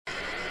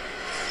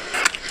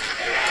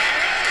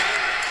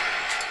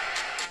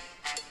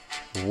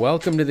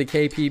Welcome to the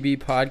KPB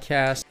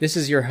podcast. This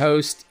is your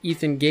host,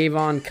 Ethan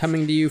Gavon,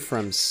 coming to you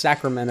from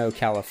Sacramento,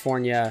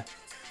 California.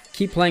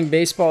 Keep Playing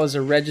Baseball is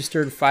a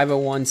registered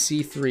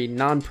 501c3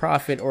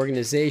 nonprofit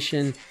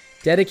organization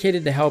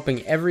dedicated to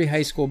helping every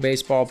high school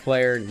baseball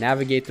player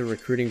navigate the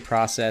recruiting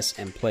process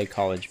and play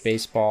college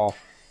baseball.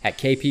 At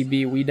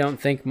KPB, we don't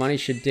think money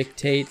should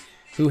dictate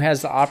who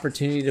has the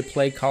opportunity to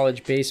play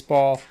college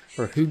baseball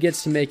or who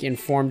gets to make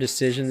informed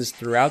decisions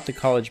throughout the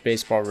college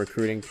baseball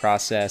recruiting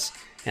process.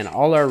 And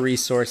all our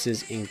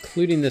resources,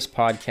 including this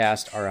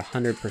podcast, are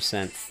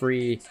 100%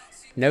 free.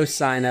 No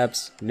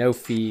signups, no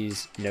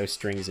fees, no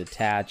strings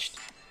attached.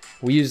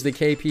 We use the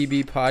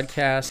KPB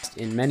podcast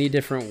in many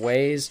different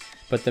ways,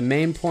 but the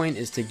main point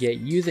is to get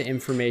you the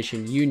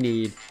information you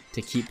need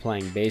to keep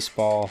playing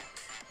baseball.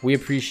 We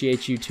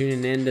appreciate you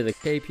tuning in to the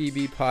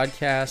KPB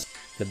podcast,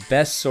 the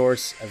best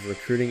source of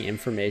recruiting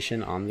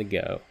information on the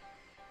go.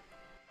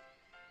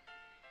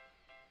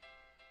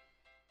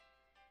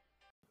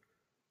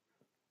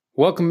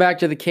 Welcome back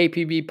to the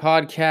KPB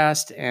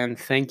podcast, and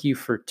thank you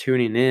for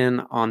tuning in.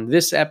 On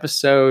this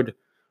episode,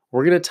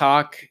 we're going to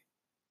talk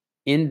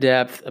in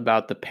depth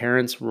about the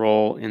parent's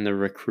role in the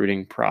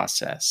recruiting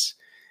process.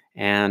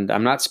 And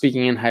I'm not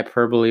speaking in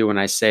hyperbole when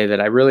I say that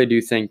I really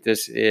do think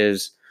this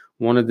is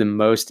one of the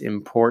most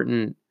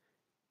important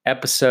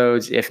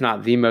episodes, if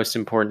not the most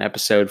important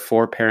episode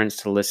for parents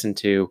to listen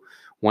to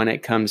when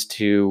it comes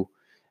to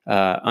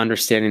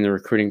understanding the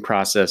recruiting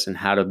process and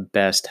how to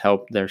best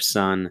help their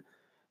son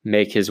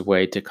make his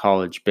way to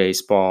college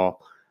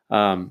baseball,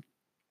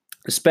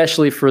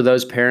 especially for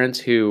those parents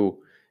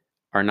who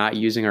are not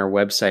using our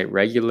website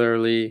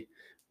regularly,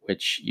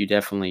 which you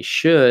definitely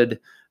should.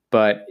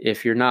 But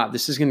if you're not,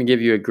 this is going to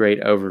give you a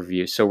great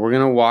overview. So we're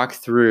going to walk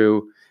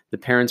through the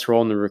parent's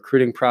role in the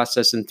recruiting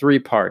process in three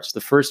parts.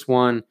 The first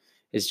one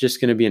is just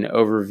going to be an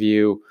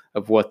overview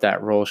of what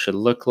that role should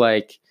look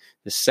like.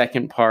 The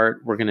second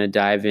part, we're going to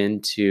dive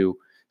into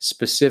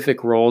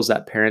specific roles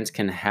that parents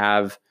can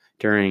have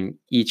during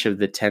each of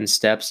the 10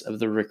 steps of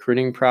the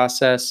recruiting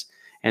process.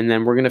 And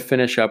then we're going to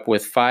finish up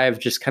with 5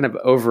 just kind of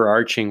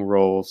overarching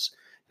roles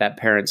that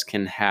parents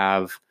can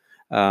have,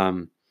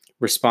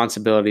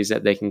 responsibilities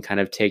that they can kind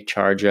of take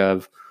charge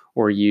of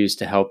or use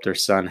to help their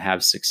son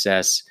have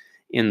success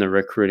in the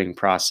recruiting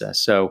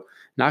process. So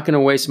not going to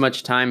waste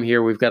much time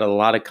here. We've got a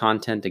lot of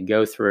content to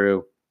go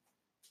through.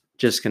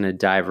 Just going to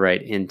dive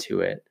right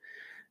into it.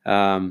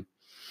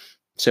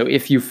 So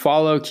if you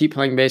follow Keep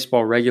Playing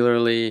Baseball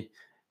regularly,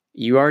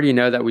 you already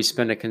know that we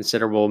spend a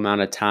considerable amount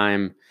of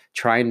time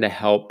trying to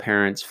help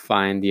parents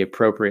find the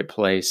appropriate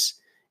place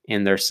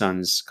in their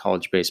son's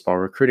college baseball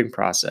recruiting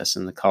process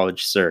and the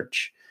college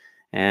search.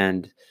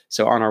 And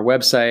so on our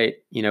website,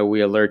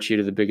 we alert you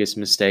to the biggest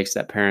mistakes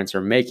that parents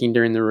are making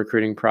during the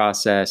recruiting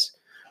process.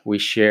 We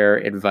share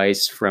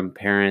advice from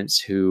parents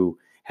who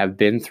have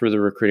been through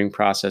the recruiting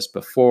process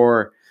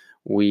before.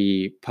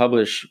 We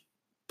publish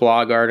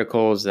blog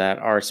articles that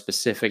are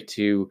specific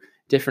to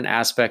different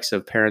aspects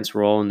of parents'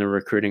 role in the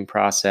recruiting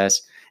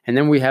process. And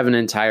then we have an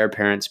entire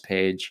parents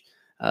page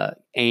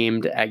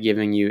aimed at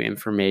giving you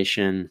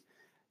information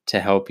to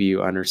help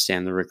you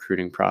understand the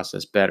recruiting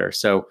process better.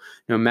 So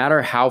no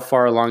matter how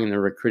far along in the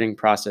recruiting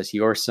process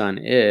your son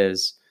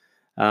is,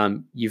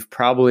 you've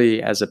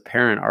probably, as a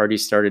parent, already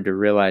started to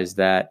realize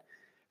that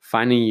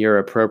finding your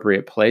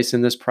appropriate place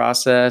in this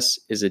process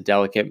is a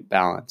delicate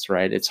balance,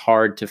 right? It's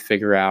hard to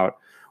figure out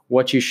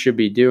what you should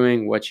be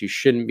doing, what you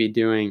shouldn't be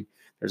doing.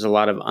 There's a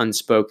lot of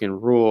unspoken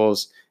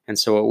rules. And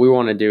so what we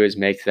want to do is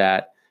make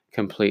that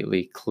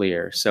completely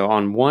clear. So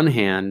on one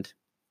hand,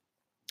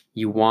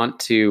 you want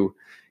to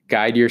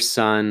guide your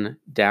son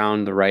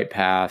down the right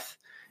path,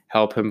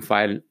 help him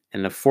find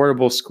an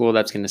affordable school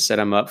that's going to set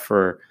him up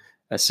for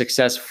a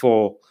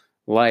successful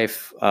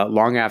life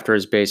long after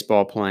his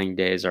baseball playing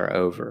days are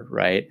over,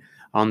 right?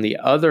 On the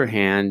other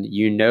hand,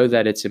 you know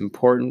that it's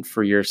important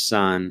for your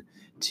son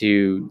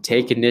to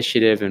take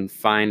initiative and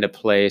find a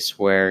place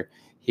where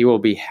he will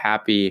be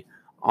happy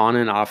on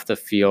and off the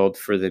field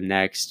for the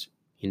next,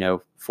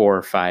 4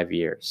 or 5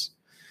 years.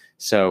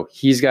 So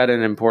he's got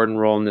an important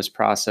role in this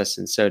process,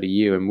 and so do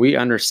you. And we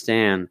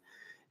understand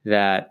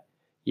that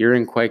you're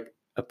in quite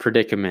a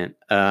predicament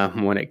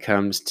when it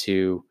comes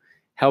to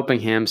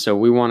helping him. So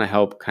we want to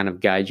help kind of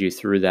guide you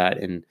through that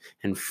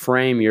and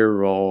frame your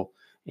role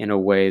in a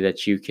way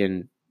that you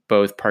can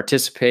both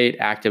participate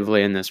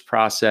actively in this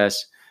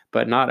process,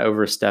 but not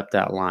overstep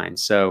that line.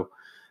 So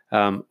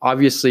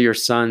obviously your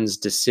son's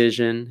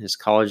decision, his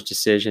college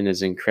decision,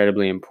 is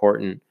incredibly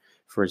important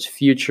for his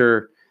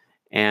future.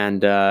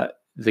 And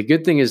the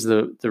good thing is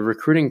the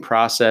recruiting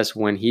process,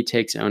 when he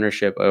takes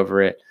ownership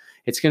over it,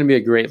 it's going to be a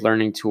great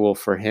learning tool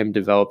for him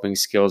developing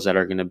skills that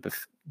are going to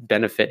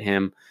benefit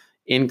him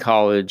in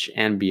college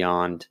and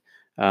beyond.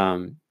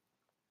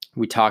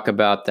 We talk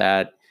about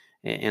that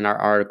in our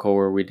article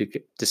where we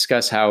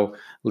discuss how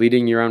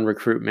leading your own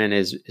recruitment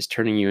is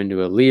turning you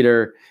into a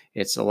leader.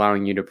 It's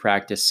allowing you to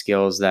practice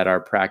skills that are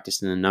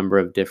practiced in a number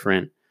of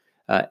different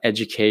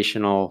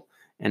educational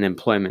and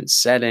employment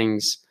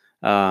settings.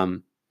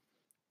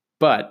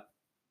 But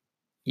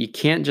you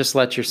can't just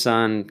let your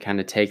son kind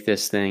of take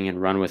this thing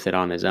and run with it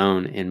on his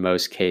own in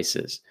most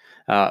cases.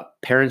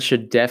 Parents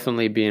should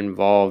definitely be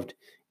involved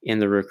in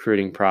the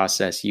recruiting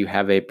process. You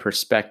have a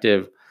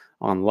perspective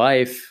on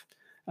life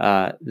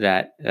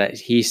that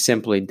he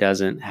simply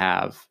doesn't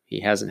have. He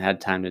hasn't had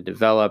time to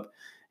develop.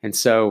 And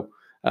so,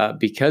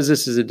 because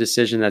this is a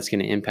decision that's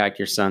going to impact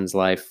your son's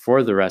life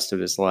for the rest of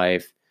his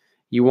life,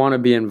 you want to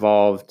be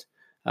involved.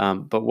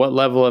 But what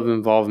level of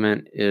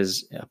involvement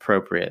is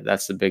appropriate?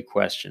 That's the big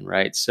question,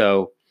 right?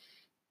 So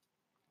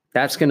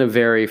that's going to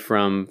vary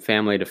from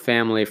family to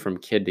family, from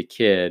kid to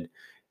kid.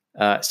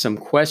 Some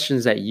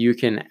questions that you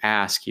can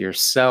ask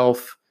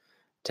yourself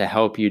to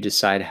help you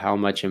decide how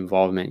much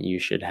involvement you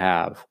should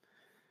have.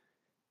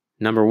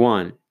 Number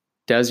one,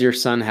 does your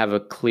son have a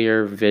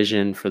clear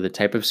vision for the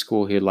type of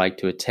school he'd like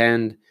to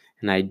attend,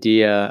 an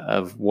idea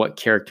of what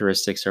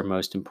characteristics are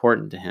most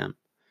important to him?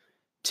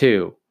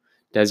 Two,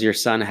 does your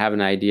son have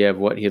an idea of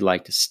what he'd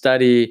like to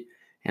study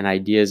and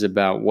ideas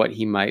about what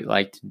he might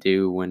like to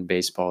do when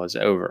baseball is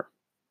over?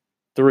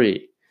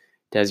 Three,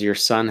 does your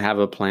son have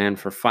a plan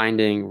for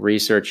finding,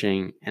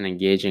 researching, and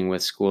engaging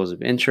with schools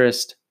of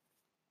interest?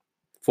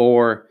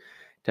 Four,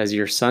 does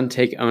your son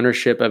take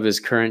ownership of his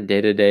current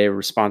day-to-day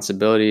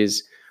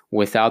responsibilities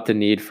without the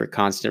need for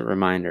constant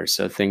reminders?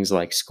 So things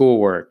like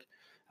schoolwork,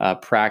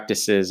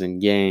 practices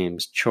and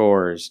games,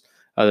 chores,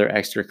 other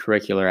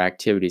extracurricular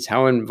activities.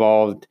 How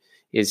involved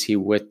is he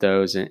with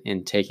those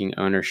in taking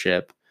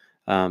ownership?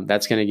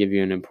 That's going to give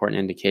you an important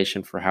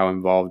indication for how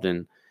involved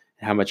and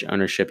how much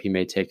ownership he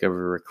may take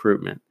over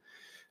recruitment.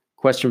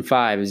 Question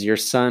 5, is your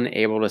son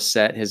able to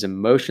set his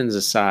emotions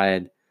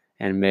aside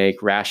and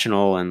make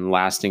rational and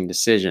lasting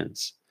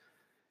decisions?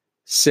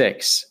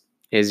 6,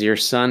 is your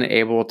son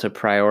able to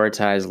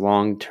prioritize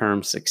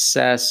long-term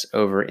success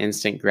over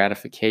instant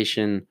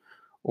gratification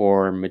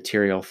or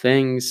material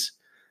things?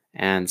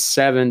 And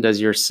 7,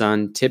 does your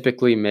son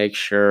typically make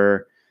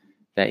sure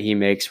that he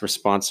makes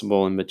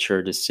responsible and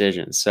mature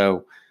decisions?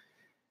 So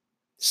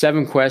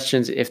 7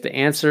 questions. If the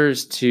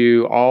answers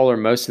to all or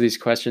most of these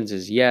questions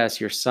is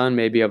yes, your son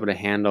may be able to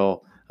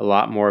handle a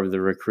lot more of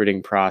the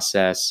recruiting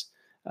process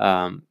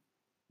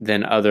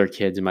than other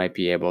kids might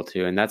be able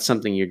to. And that's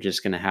something you're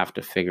just going to have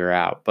to figure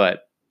out.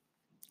 But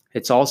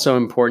it's also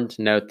important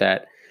to note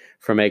that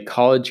from a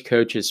college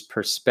coach's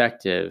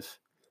perspective,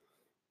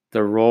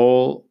 the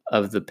role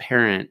of the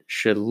parent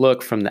should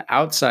look from the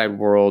outside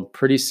world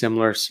pretty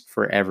similar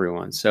for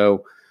everyone.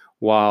 So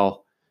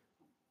while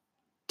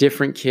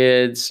different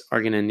kids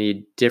are going to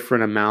need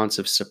different amounts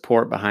of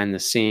support behind the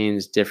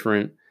scenes,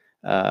 different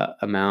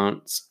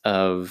amounts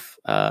of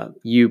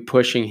you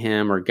pushing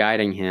him or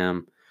guiding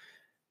him,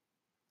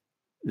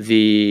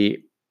 the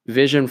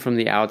vision from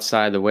the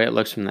outside, the way it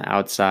looks from the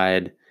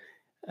outside,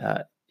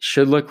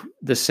 should look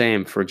the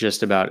same for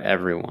just about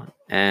everyone.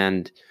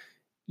 And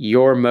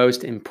your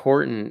most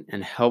important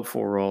and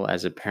helpful role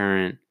as a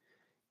parent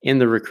in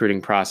the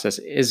recruiting process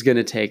is going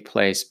to take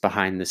place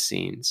behind the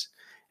scenes.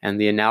 And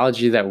the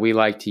analogy that we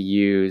like to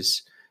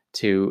use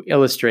to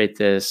illustrate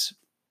this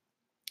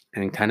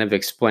and kind of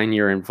explain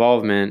your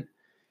involvement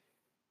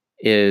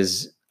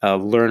is a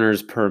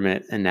learner's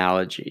permit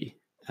analogy.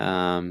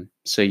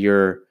 So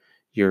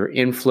your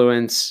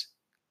influence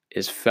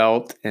is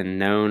felt and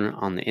known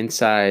on the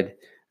inside,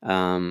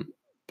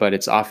 but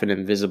it's often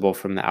invisible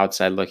from the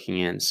outside looking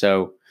in.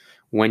 So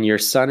when your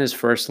son is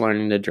first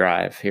learning to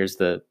drive, here's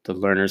the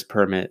learner's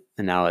permit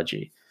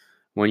analogy.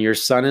 When your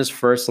son is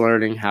first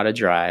learning how to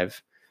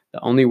drive,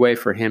 the only way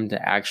for him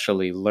to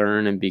actually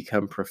learn and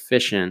become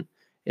proficient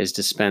is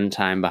to spend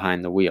time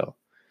behind the wheel.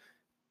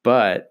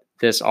 But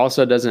this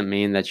also doesn't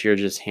mean that you're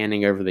just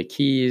handing over the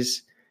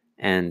keys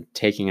and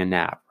taking a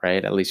nap,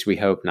 right? At least we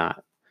hope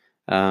not.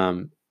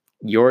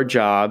 Your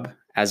job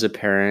as a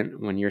parent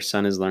when your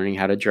son is learning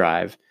how to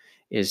drive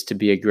is to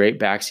be a great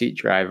backseat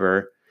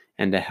driver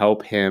and to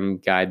help him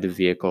guide the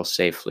vehicle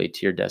safely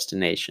to your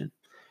destination.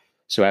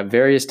 So at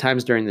various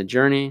times during the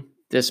journey,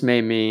 this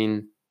may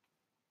mean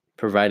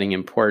providing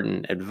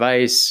important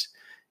advice,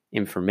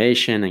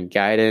 information, and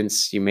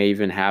guidance. You may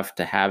even have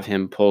to have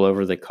him pull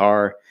over the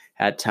car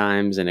at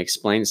times and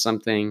explain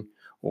something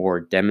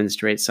or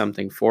demonstrate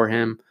something for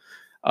him.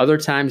 Other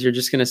times, you're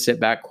just going to sit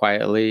back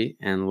quietly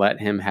and let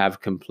him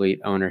have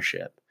complete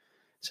ownership.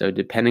 So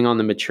depending on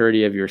the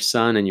maturity of your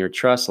son and your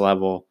trust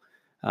level,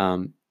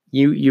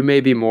 you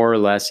may be more or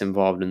less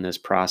involved in this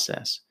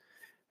process.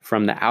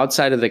 From the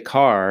outside of the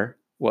car,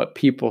 what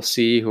people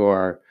see who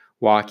are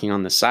walking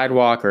on the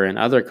sidewalk or in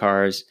other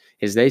cars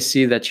is they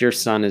see that your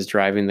son is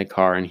driving the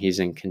car and he's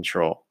in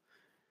control.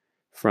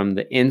 From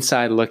the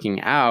inside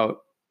looking out,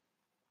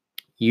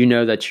 you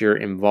know that you're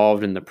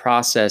involved in the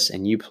process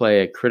and you play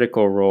a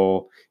critical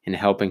role in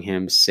helping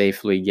him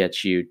safely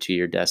get you to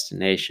your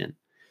destination.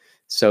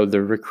 So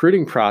the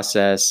recruiting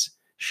process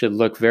should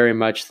look very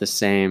much the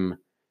same,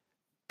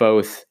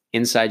 both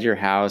inside your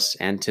house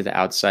and to the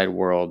outside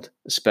world,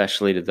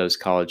 especially to those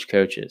college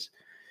coaches.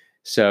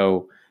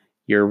 So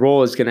your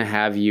role is going to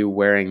have you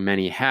wearing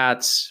many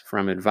hats,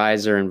 from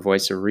advisor and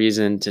voice of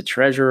reason to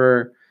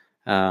treasurer.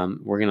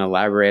 We're going to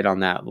elaborate on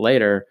that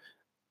later.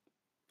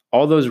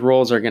 all those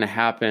roles are going to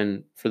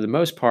happen for the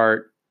most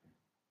part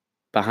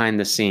behind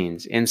the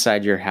scenes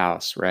inside your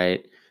house,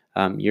 right?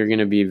 You're going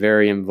to be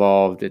very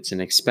involved. It's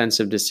an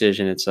expensive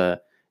decision. It's a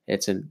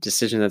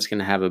decision that's going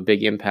to have a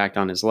big impact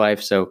on his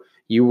life. So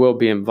you will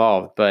be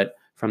involved. But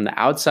from the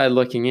outside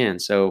looking in,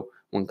 so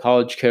when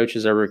college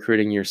coaches are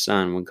recruiting your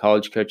son, when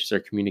college coaches are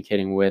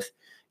communicating with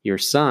your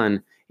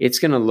son, it's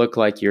going to look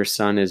like your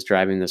son is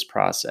driving this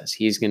process.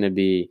 He's going to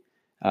be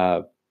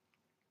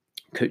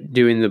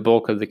doing the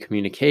bulk of the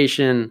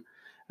communication.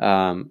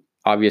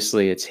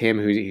 Obviously, it's him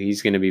who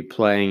he's going to be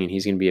playing, and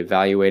he's going to be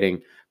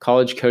evaluating.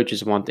 College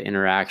coaches want the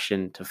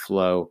interaction to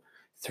flow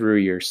through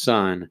your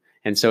son.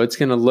 And so it's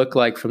going to look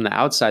like from the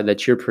outside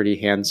that you're pretty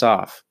hands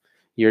off.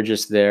 You're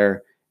just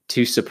there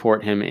to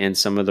support him in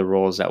some of the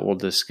roles that we'll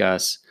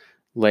discuss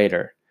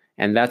later.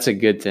 And that's a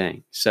good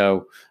thing.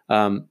 So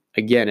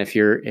again, if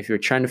you're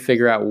trying to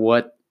figure out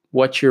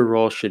what your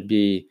role should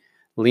be,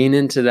 lean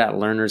into that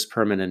learner's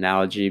permit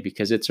analogy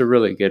because it's a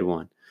really good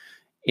one.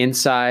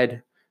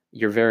 Inside,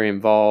 you're very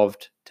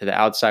involved. To the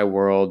outside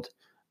world,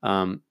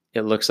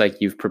 it looks like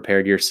you've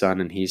prepared your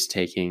son and he's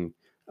taking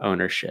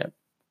ownership.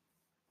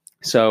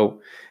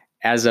 So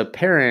as a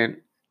parent,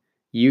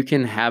 you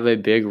can have a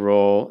big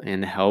role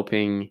in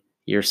helping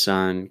your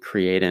son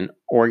create an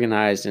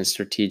organized and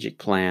strategic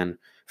plan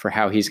for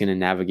how he's going to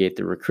navigate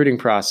the recruiting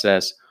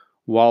process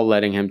while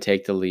letting him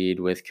take the lead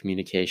with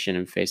communication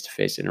and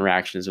face-to-face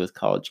interactions with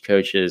college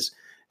coaches,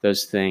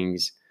 those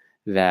things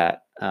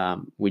that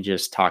we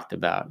just talked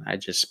about, I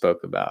just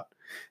spoke about.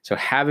 So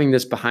having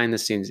this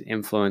behind-the-scenes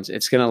influence,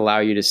 it's going to allow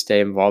you to stay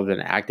involved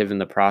and active in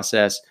the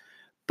process,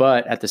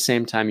 but at the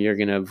same time, you're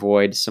going to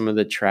avoid some of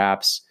the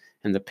traps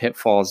and the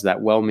pitfalls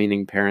that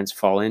well-meaning parents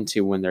fall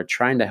into when they're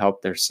trying to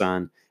help their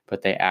son,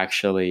 but they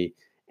actually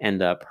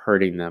end up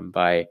hurting them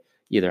by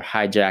either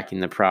hijacking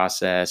the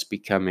process,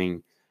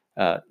 getting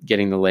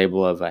the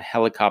label of a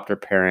helicopter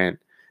parent,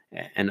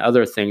 and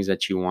other things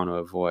that you want to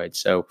avoid.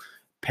 So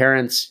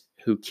parents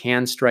who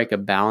can strike a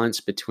balance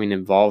between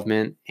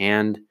involvement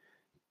and,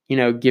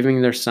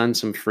 giving their son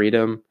some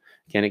freedom.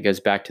 Again, it goes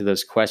back to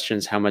those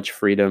questions: how much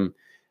freedom,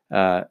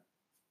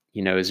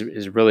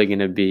 is really going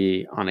to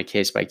be on a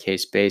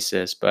case-by-case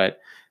basis. But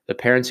the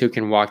parents who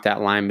can walk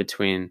that line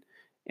between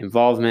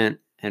involvement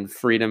and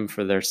freedom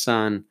for their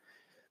son,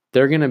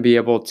 they're going to be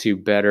able to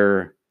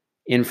better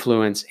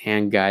influence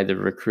and guide the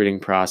recruiting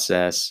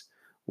process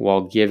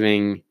while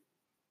giving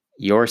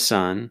your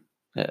son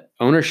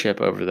ownership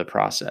over the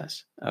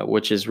process,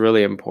 which is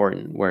really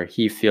important, where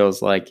he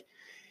feels like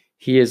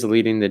he is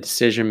leading the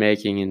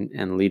decision-making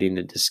and leading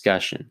the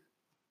discussion.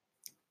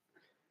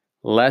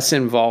 Less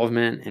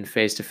involvement in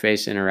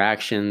face-to-face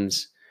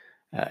interactions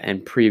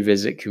and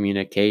pre-visit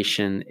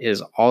communication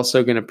is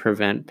also going to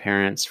prevent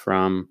parents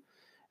from,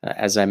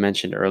 as I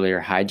mentioned earlier,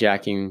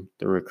 hijacking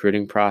the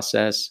recruiting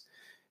process.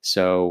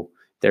 So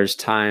there's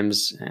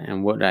times,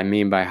 and what I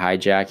mean by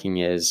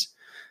hijacking is,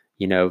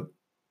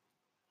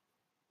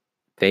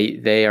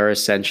 they are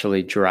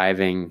essentially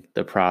driving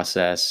the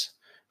process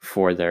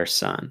for their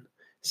son.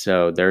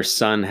 So their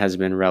son has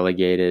been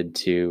relegated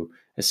to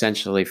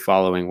essentially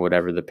following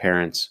whatever the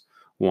parents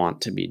want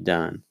to be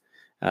done.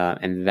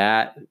 And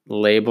that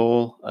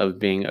label of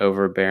being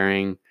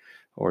overbearing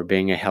or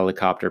being a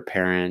helicopter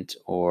parent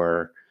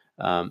or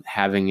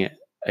having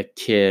a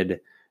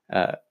kid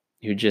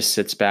who just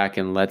sits back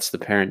and lets the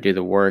parent do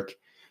the work,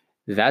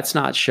 that's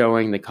not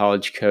showing the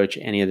college coach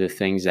any of the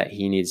things that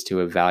he needs to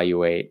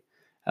evaluate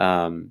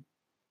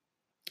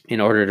in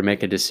order to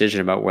make a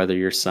decision about whether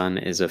your son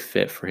is a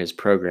fit for his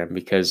program,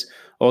 because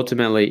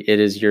ultimately it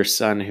is your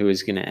son who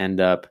is going to end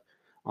up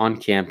on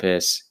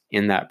campus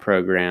in that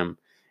program,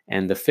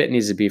 and the fit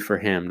needs to be for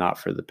him, not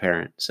for the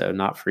parent, so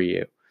not for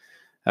you.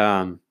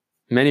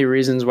 Many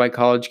reasons why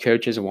college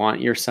coaches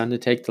want your son to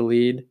take the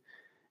lead,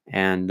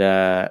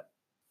 and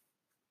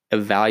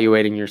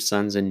evaluating your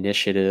son's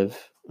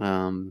initiative,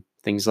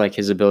 things like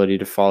his ability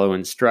to follow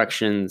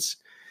instructions,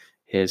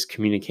 his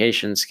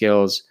communication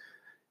skills,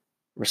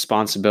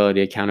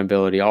 responsibility,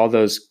 accountability, all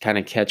those kind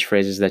of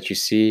catchphrases that you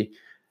see.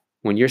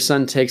 When your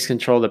son takes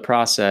control of the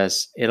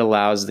process, it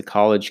allows the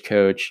college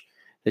coach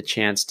the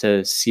chance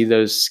to see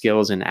those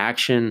skills in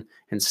action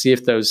and see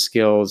if those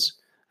skills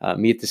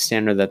meet the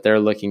standard that they're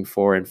looking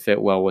for and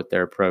fit well with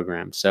their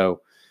program.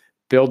 So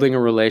building a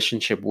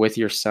relationship with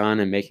your son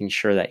and making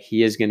sure that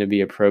he is going to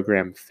be a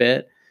program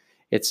fit,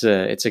 it's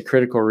a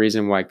critical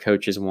reason why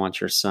coaches want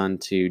your son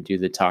to do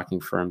the talking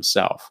for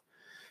himself.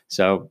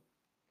 So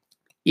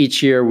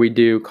each year we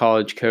do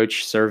college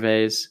coach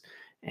surveys,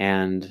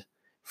 and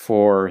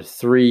for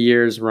 3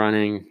 years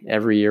running,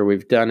 every year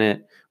we've done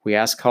it, we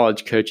ask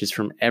college coaches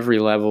from every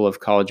level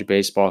of college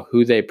baseball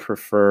who they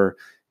prefer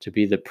to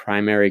be the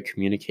primary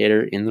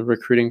communicator in the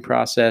recruiting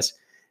process,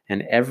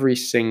 and every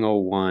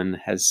single one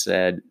has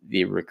said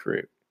the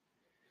recruit.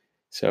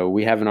 So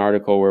we have an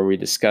article where we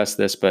discuss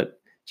this,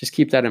 but just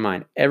keep that in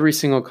mind. Every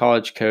single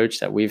college coach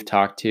that we've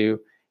talked to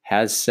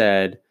has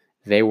said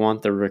they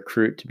want the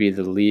recruit to be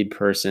the lead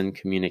person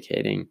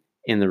communicating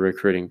in the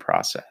recruiting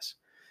process.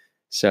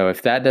 So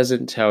if that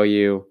doesn't tell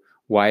you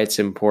why it's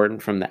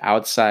important from the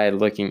outside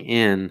looking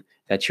in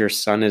that your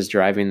son is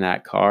driving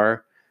that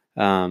car,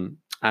 I'm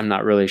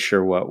not really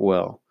sure what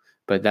will.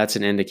 But that's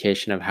an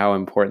indication of how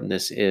important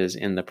this is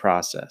in the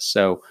process.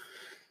 So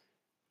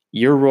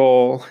your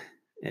role,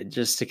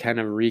 just to kind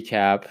of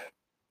recap,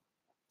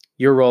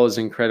 your role is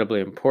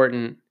incredibly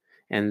important,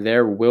 and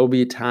there will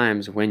be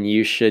times when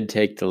you should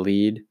take the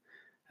lead,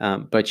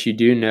 but you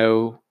do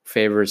no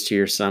favors to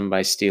your son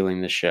by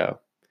stealing the show.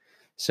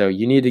 So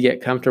you need to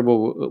get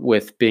comfortable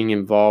with being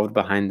involved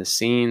behind the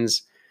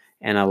scenes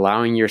and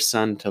allowing your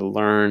son to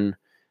learn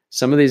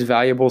some of these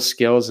valuable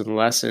skills and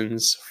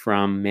lessons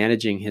from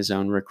managing his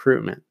own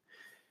recruitment.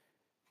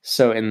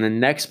 So in the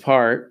next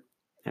part,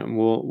 and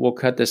we'll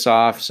cut this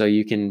off so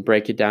you can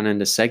break it down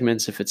into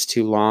segments if it's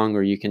too long,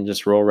 or you can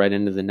just roll right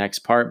into the next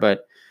part.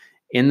 But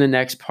in the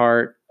next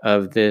part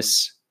of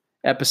this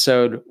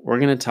episode, we're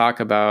going to talk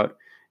about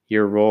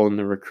your role in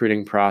the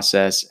recruiting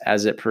process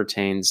as it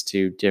pertains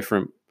to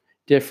different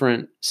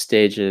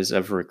stages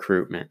of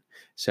recruitment.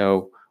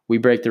 So we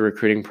break the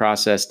recruiting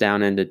process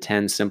down into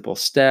 10 simple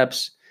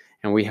steps,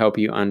 and we help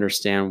you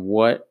understand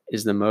what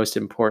is the most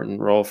important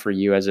role for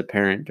you as a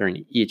parent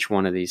during each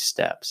one of these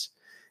steps.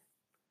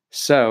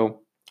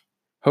 So,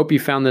 hope you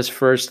found this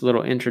first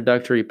little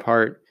introductory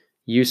part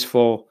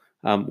useful.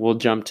 We'll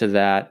jump to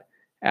that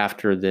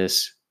after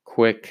this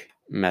quick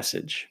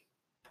message.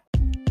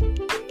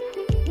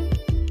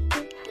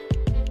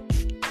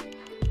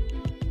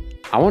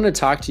 I want to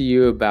talk to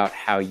you about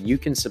how you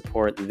can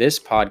support this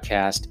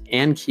podcast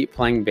and Keep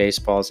Playing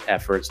Baseball's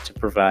efforts to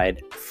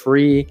provide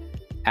free,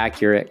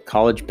 accurate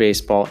college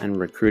baseball and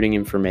recruiting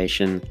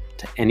information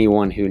to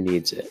anyone who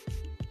needs it.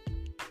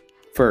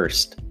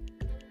 First,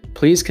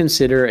 please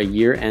consider a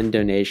year-end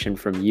donation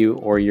from you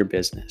or your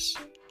business.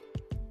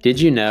 Did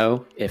you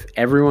know if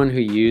everyone who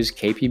used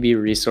KPB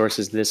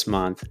resources this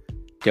month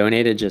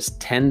donated just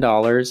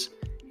 $10,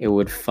 it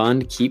would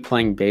fund Keep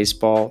Playing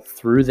Baseball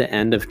through the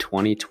end of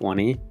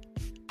 2020?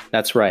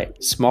 That's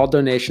right, small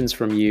donations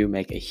from you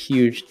make a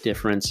huge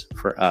difference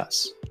for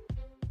us.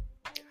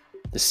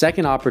 The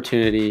second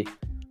opportunity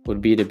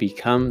would be to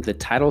become the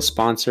title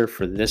sponsor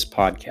for this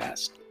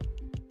podcast.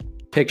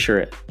 Picture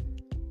it,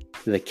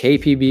 the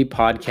KPB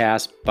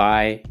podcast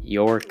by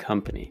your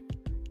company.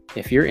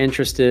 If you're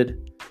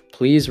interested,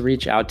 please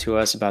reach out to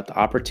us about the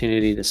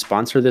opportunity to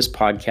sponsor this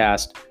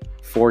podcast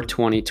for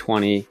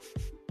 2020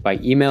 by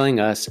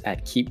emailing us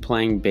at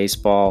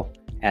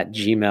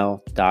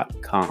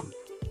keepplayingbaseball@gmail.com.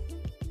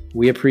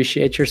 We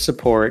appreciate your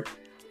support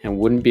and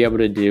wouldn't be able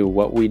to do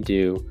what we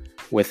do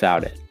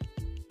without it.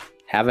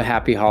 Have a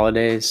happy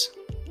holidays,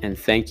 and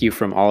thank you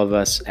from all of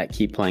us at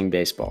Keep Playing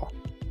Baseball.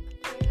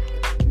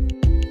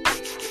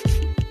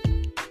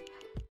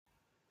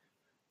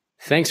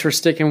 Thanks for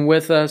sticking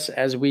with us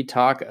as we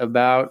talk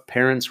about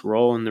parents'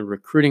 role in the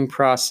recruiting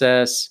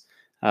process.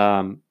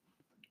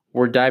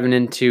 We're diving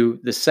into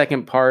the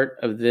second part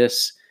of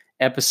this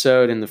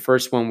episode. In the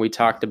first one, we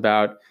talked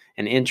about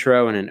an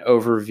intro and an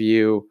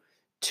overview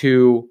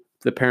to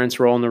the parents'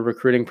 role in the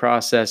recruiting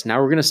process.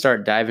 Now we're going to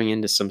start diving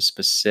into some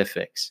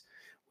specifics.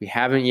 We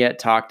haven't yet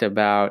talked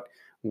about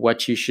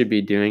what you should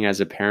be doing as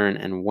a parent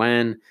and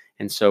when,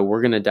 and so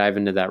we're going to dive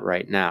into that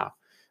right now.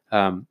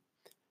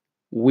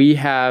 We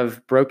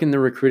have broken the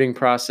recruiting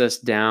process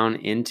down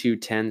into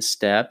 10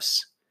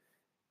 steps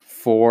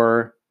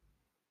for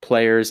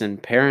players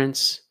and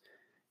parents.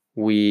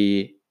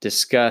 We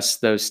discuss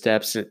those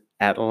steps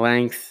at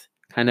length,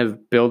 kind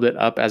of build it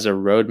up as a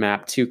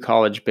roadmap to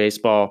college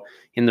baseball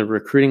in the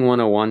Recruiting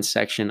 101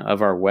 section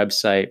of our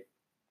website.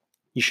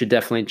 You should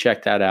definitely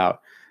check that out.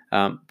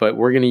 But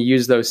we're going to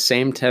use those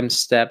same 10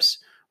 steps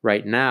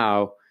right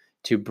now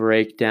to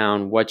break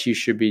down what you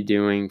should be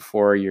doing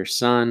for your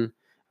son,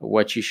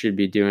 what you should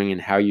be doing,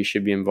 and how you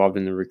should be involved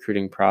in the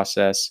recruiting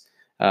process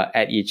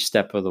at each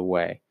step of the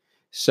way.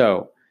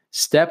 So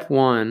step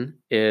one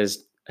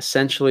is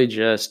essentially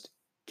just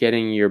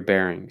getting your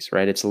bearings,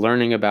 right? It's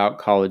learning about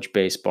college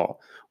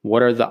baseball.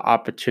 What are the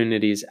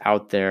opportunities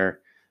out there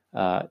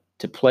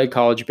to play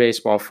college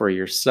baseball for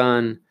your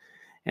son?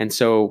 And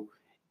so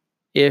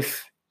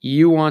if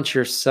you want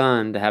your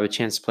son to have a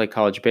chance to play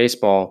college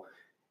baseball,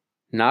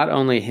 not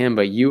only him,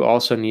 but you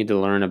also need to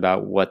learn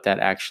about what that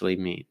actually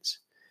means.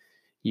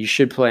 You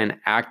should play an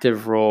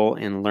active role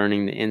in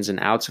learning the ins and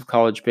outs of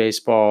college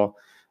baseball,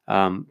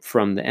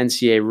 from the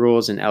NCAA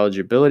rules and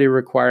eligibility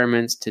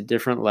requirements to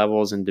different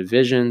levels and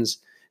divisions.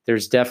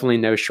 There's definitely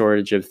no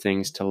shortage of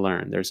things to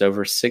learn. There's over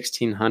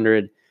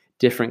 1,600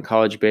 different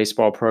college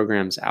baseball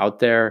programs out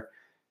there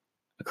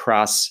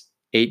across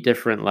 8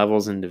 different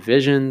levels and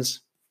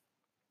divisions.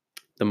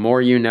 The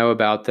more you know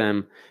about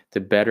them, the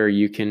better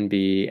you can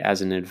be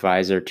as an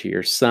advisor to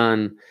your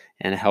son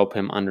and help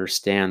him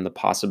understand the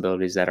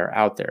possibilities that are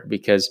out there,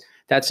 because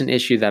that's an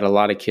issue that a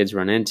lot of kids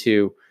run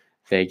into.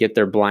 They get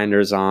their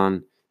blinders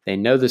on. They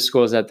know the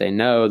schools that they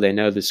know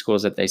the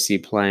schools that they see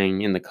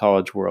playing in the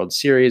College World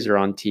Series or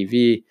on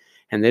TV,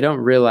 and they don't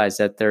realize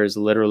that there's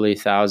literally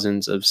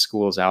thousands of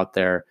schools out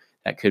there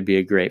that could be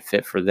a great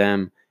fit for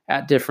them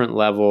at different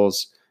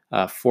levels,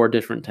 for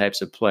different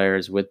types of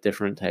players with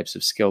different types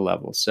of skill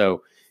levels.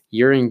 So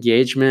your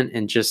engagement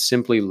and just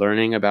simply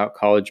learning about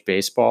college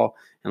baseball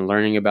and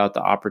learning about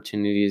the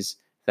opportunities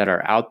that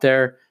are out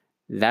there,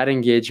 that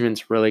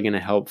engagement's really going to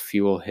help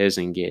fuel his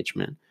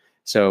engagement.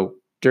 So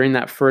during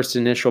that first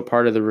initial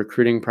part of the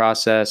recruiting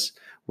process,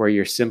 where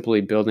you're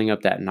simply building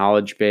up that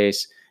knowledge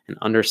base and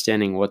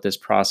understanding what this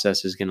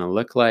process is going to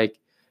look like,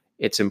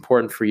 it's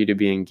important for you to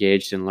be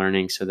engaged in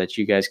learning so that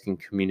you guys can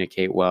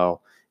communicate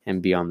well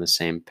and be on the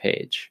same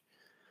page.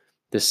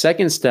 The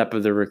second step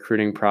of the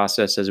recruiting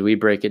process, as we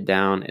break it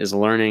down, is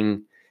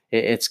learning.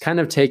 It's kind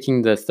of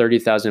taking the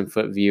 30,000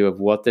 foot view of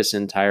what this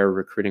entire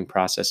recruiting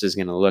process is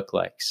going to look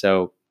like.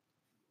 So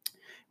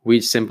we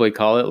simply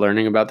call it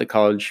learning about the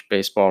college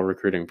baseball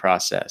recruiting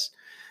process.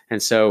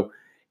 And so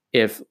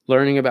if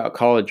learning about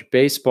college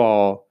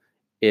baseball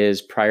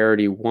is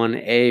priority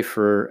 1A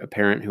for a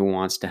parent who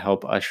wants to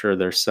help usher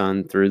their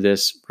son through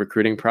this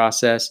recruiting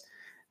process,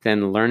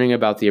 then learning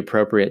about the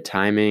appropriate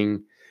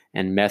timing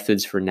and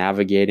methods for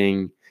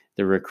navigating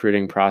the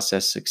recruiting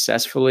process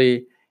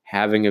successfully,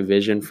 having a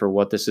vision for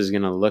what this is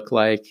going to look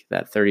like,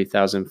 that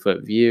 30,000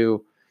 foot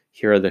view,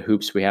 here are the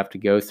hoops we have to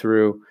go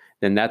through,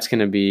 then that's going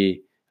to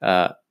be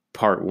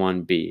part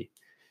 1B.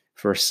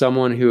 For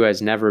someone who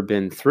has never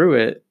been through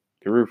it,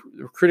 the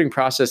recruiting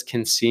process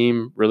can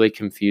seem really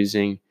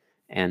confusing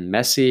and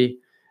messy.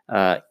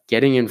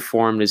 Getting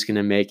informed is going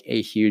to make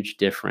a huge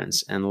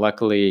difference. And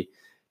luckily,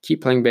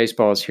 Keep Playing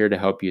Baseball is here to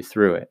help you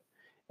through it.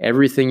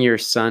 Everything your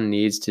son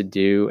needs to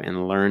do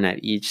and learn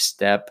at each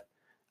step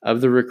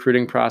of the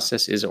recruiting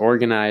process is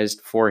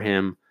organized for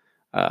him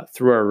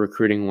through our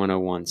Recruiting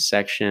 101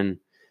 section.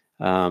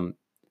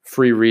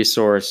 Free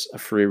resource, a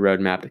free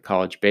roadmap to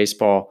college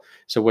baseball.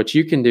 So what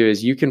you can do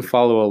is you can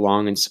follow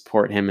along and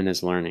support him in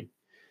his learning.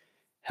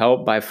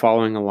 Help by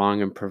following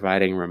along and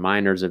providing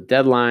reminders of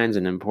deadlines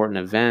and important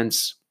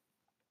events,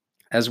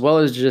 as well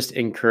as just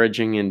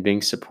encouraging and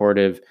being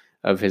supportive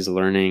of his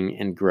learning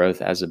and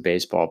growth as a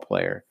baseball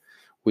player.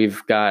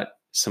 We've got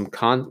some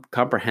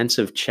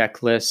comprehensive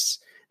checklists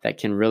that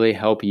can really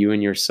help you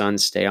and your son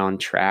stay on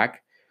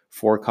track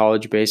for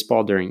college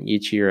baseball during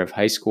each year of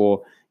high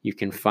school. You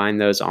can find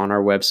those on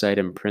our website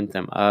and print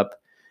them up.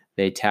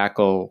 They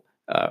tackle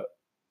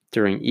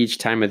during each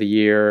time of the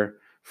year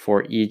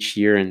for each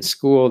year in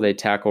school. They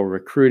tackle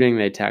recruiting,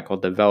 they tackle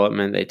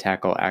development, they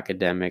tackle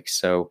academics.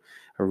 So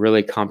a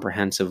really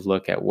comprehensive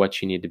look at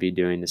what you need to be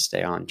doing to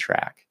stay on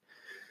track.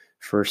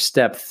 For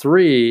step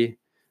 3,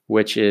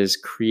 which is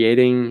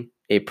creating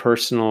a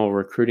personal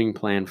recruiting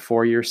plan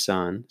for your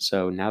son.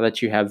 So now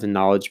that you have the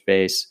knowledge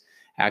base,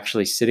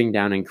 actually sitting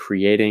down and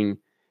creating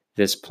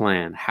this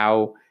plan.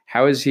 How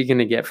is he going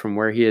to get from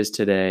where he is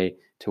today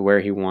to where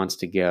he wants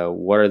to go?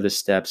 What are the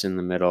steps in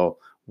the middle?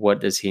 What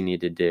does he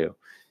need to do?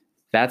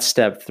 That's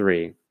step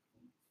 3.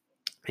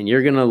 And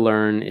you're going to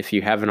learn, if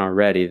you haven't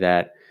already,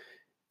 that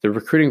the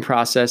recruiting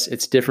process,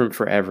 it's different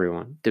for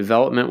everyone.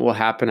 Development will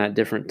happen at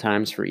different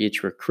times for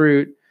each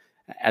recruit.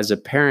 As a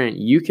parent,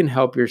 you can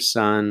help your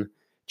son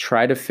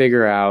try to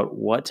figure out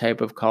what type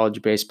of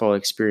college baseball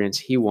experience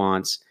he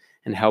wants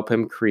and help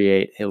him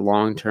create a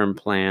long-term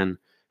plan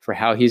for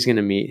how he's going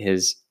to meet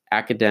his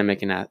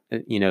academic and,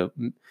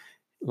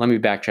 let me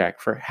backtrack,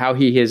 for how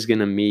he is going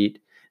to meet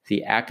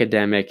the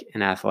academic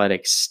and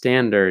athletic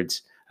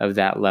standards of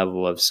that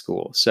level of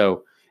school.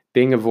 So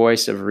being a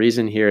voice of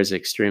reason here is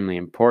extremely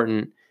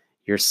important.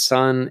 Your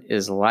son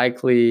is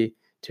likely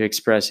to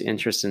express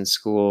interest in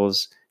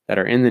schools that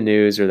are in the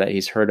news or that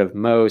he's heard of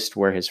most,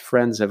 where his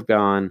friends have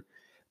gone,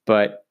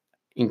 but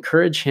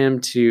encourage him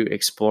to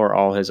explore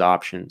all his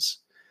options.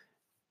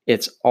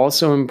 It's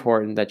also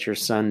important that your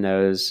son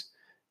knows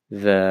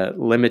the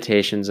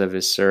limitations of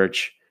his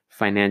search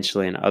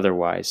financially and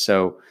otherwise.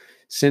 So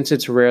since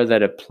it's rare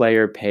that a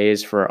player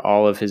pays for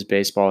all of his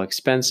baseball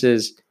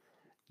expenses,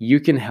 you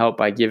can help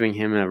by giving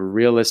him a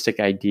realistic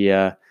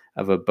idea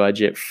of a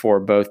budget for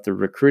both the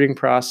recruiting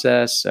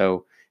process,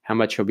 so how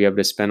much he'll be able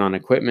to spend on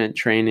equipment,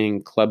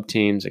 training, club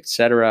teams,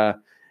 etc.,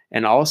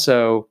 and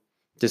also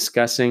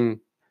discussing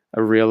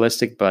a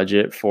realistic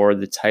budget for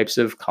the types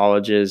of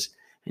colleges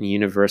and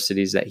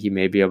universities that he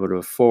may be able to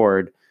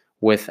afford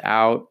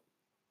without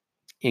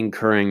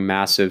incurring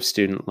massive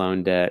student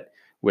loan debt,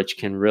 which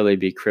can really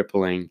be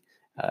crippling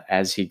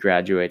as he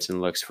graduates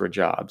and looks for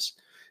jobs.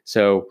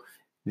 So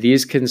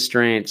these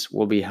constraints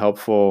will be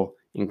helpful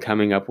in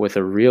coming up with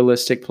a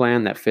realistic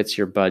plan that fits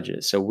your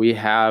budget. So we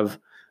have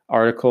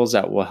articles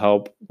that will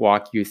help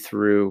walk you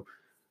through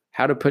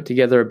how to put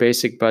together a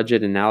basic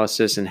budget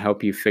analysis and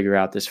help you figure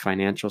out this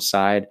financial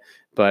side.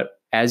 But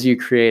as you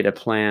create a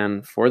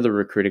plan for the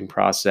recruiting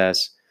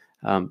process,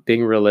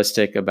 being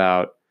realistic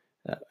about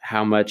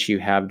how much you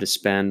have to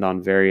spend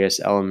on various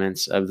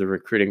elements of the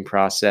recruiting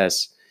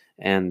process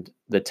and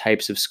the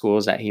types of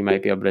schools that he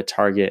might be able to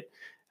target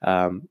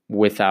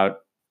without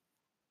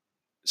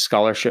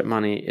scholarship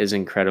money is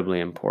incredibly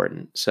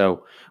important.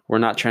 So we're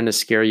not trying to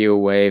scare you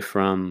away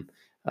from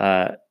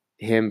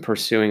him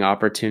pursuing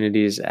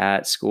opportunities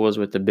at schools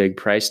with the big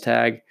price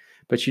tag,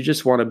 but you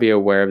just want to be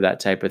aware of that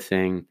type of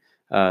thing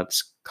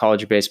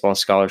college baseball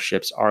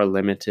scholarships are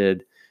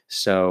limited.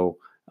 So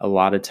a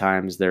lot of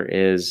times there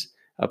is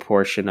a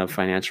portion of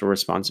financial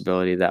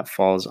responsibility that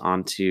falls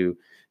onto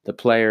the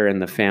player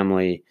and the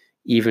family,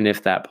 even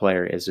if that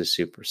player is a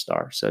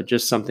superstar. So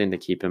just something to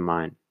keep in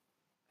mind.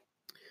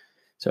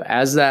 So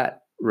as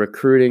that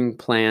recruiting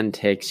plan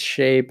takes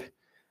shape,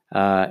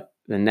 the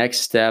next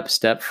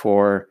step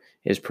 4,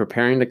 is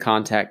preparing to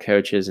contact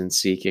coaches and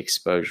seek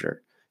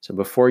exposure. So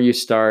before you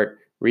start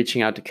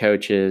reaching out to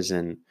coaches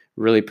and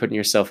really putting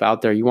yourself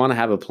out there, you want to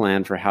have a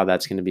plan for how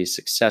that's going to be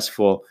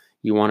successful.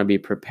 You want to be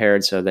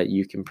prepared so that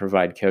you can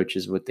provide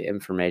coaches with the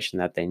information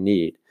that they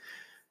need.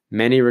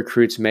 Many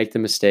recruits make the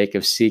mistake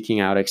of seeking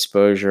out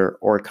exposure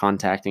or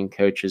contacting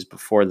coaches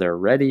before they're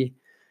ready.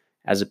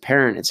 As a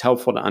parent, it's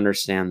helpful to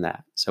understand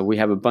that. So we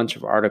have a bunch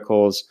of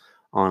articles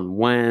on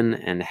when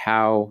and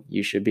how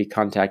you should be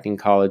contacting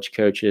college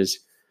coaches.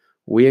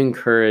 We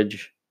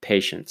encourage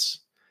patience.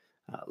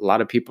 A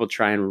lot of people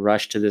try and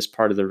rush to this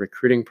part of the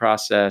recruiting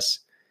process,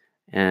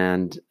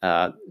 and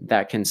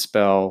that can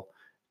spell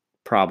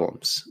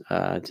problems,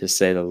 to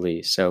say the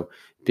least. So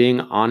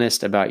being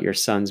honest about your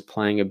son's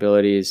playing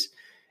abilities,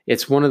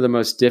 it's one of the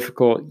most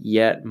difficult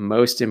yet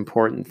most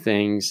important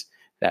things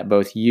that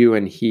both you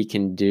and he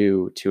can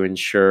do to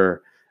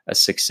ensure a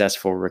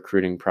successful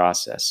recruiting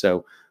process.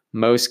 So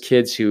most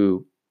kids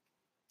who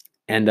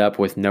end up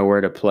with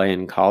nowhere to play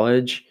in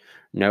college,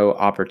 no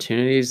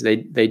opportunities, they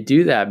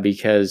do that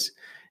because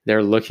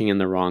they're looking in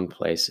the wrong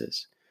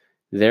places.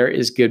 There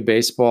is good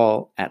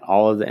baseball at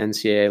all of the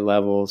NCAA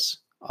levels,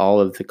 all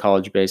of the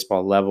college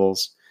baseball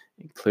levels,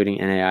 including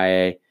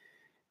NAIA.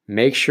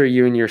 Make sure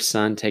you and your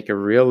son take a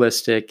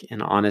realistic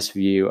and honest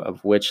view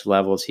of which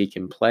levels he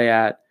can play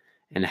at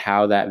and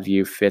how that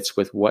view fits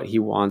with what he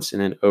wants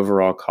in an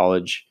overall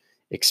college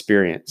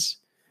experience.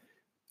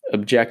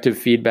 Objective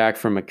feedback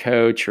from a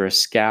coach or a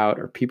scout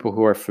or people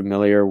who are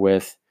familiar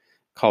with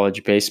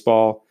college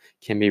baseball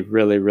can be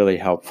really, really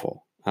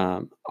helpful.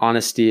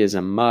 Honesty is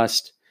a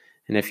must.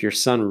 And if your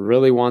son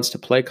really wants to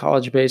play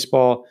college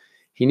baseball,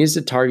 he needs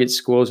to target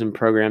schools and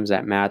programs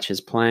that match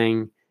his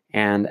playing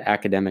and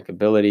academic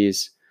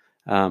abilities.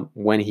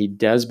 When he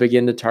does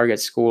begin to target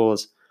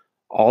schools,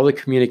 all the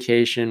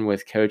communication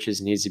with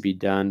coaches needs to be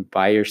done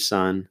by your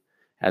son,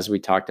 as we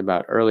talked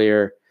about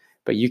earlier.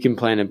 But you can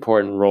play an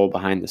important role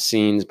behind the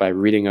scenes by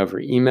reading over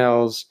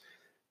emails,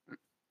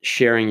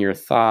 sharing your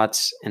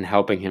thoughts, and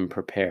helping him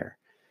prepare.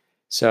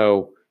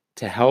 So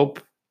to help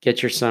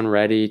get your son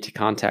ready to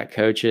contact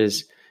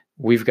coaches,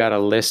 we've got a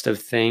list of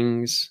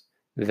things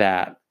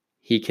that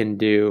he can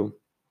do,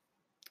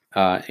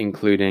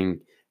 including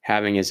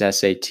having his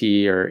SAT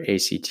or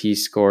ACT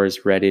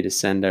scores ready to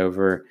send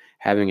over,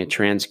 having a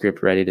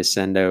transcript ready to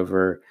send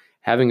over,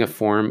 having a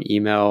form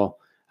email.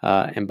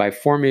 And by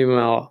form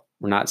email,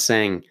 we're not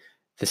saying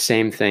the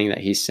same thing that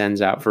he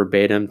sends out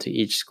verbatim to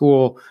each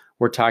school.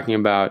 We're talking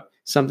about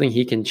something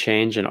he can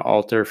change and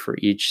alter for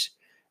each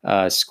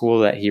school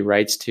that he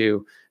writes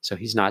to. So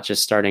he's not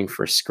just starting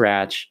from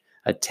scratch,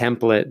 a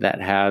template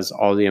that has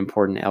all the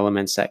important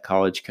elements that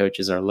college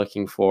coaches are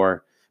looking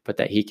for, but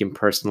that he can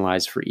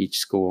personalize for each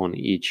school and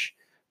each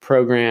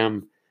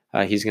program.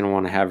 He's going to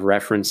want to have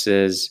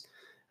references,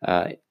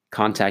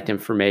 contact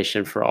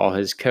information for all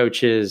his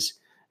coaches,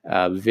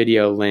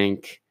 video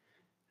link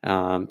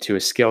to a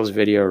skills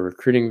video,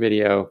 recruiting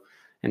video.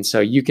 And so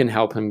you can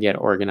help him get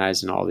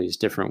organized in all these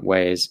different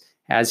ways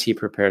as he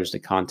prepares to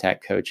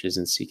contact coaches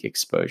and seek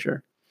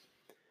exposure.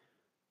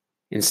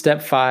 In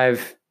step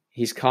 5,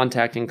 he's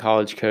contacting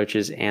college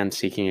coaches and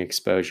seeking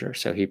exposure.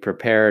 So he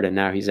prepared and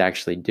now he's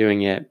actually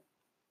doing it.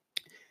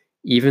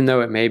 Even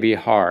though it may be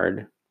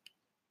hard,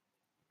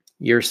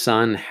 your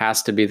son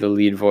has to be the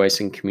lead voice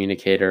and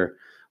communicator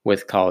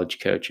with college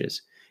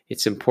coaches.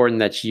 It's important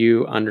that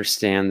you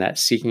understand that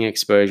seeking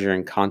exposure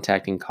and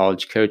contacting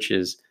college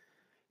coaches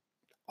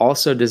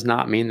also does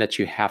not mean that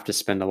you have to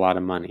spend a lot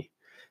of money.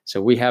 So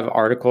we have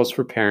articles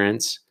for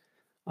parents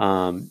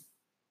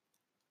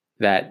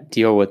that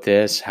deal with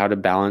this, how to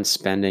balance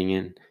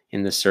spending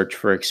in the search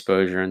for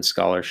exposure and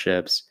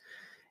scholarships.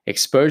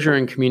 Exposure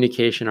and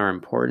communication are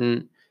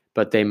important,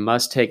 but they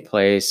must take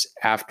place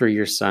after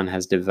your son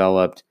has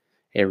developed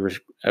a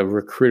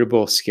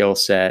recruitable skill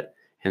set,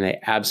 and they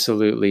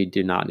absolutely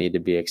do not need to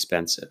be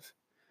expensive.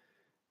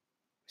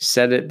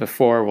 Said it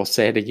before, we'll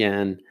say it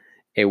again.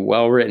 A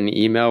well-written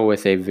email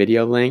with a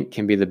video link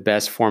can be the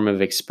best form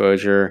of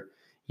exposure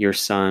your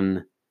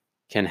son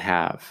can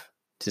have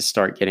to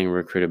start getting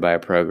recruited by a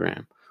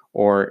program.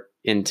 Or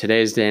in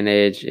today's day and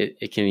age,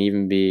 it can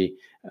even be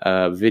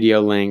a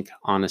video link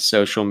on a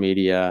social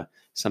media,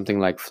 something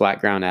like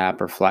Flatground app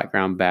or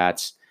Flatground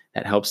Bats,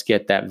 that helps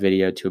get that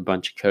video to a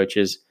bunch of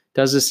coaches.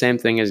 Does the same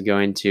thing as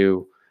going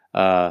to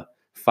 $500,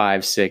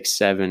 $600,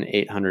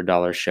 $700,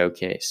 $800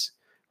 showcase,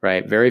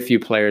 right? Very few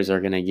players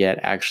are going to get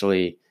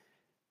actually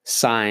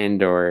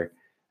signed or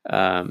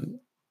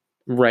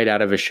right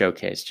out of a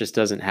showcase. Just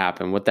doesn't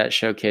happen. What that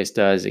showcase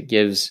does, it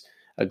gives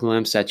a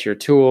glimpse at your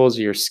tools,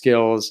 your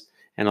skills,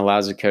 and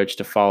allows a coach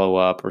to follow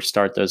up or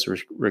start those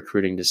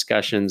recruiting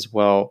discussions.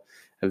 Well,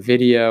 a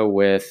video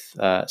with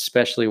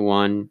especially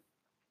one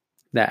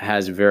that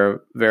has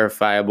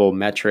verifiable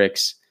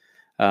metrics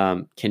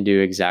can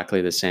do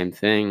exactly the same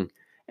thing,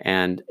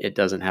 and it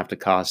doesn't have to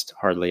cost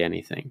hardly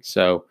anything.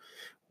 So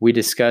we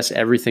discuss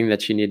everything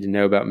that you need to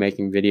know about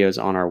making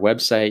videos on our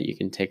website. You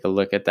can take a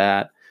look at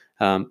that.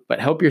 But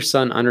help your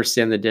son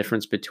understand the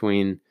difference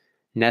between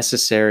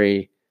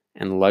necessary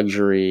and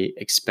luxury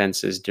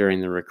expenses during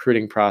the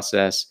recruiting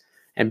process,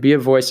 and be a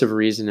voice of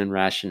reason and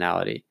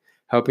rationality,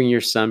 helping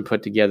your son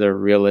put together a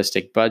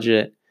realistic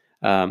budget,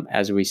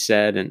 as we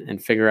said,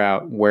 and figure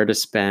out where to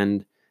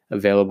spend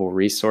available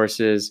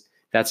resources.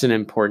 That's an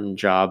important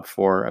job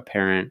for a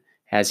parent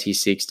as he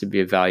seeks to be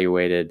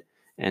evaluated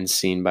and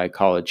seen by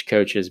college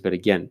coaches. But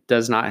again,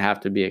 does not have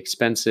to be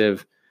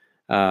expensive.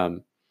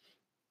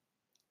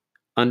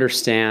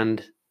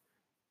 Understand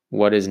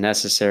what is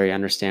necessary,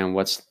 understand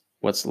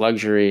what's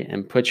luxury,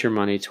 and put your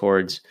money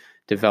towards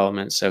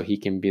development so he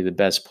can be the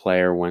best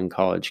player when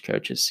college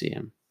coaches see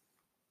him.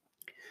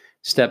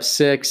 Step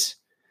 6,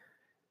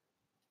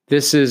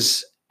 this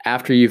is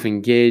after you've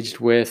engaged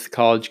with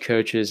college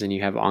coaches and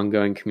you have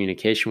ongoing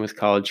communication with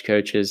college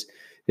coaches.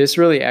 This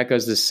really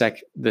echoes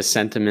the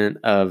sentiment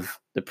of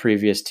the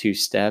previous 2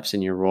 steps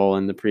and your role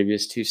in the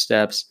previous 2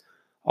 steps.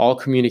 All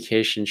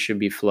communication should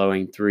be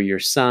flowing through your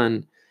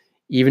son,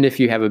 even if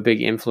you have a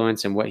big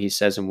influence in what he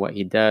says and what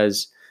he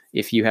does.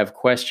 If you have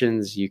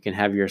questions, you can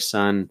have your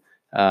son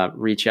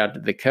reach out to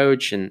the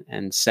coach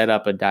and set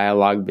up a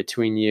dialogue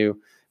between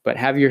you, but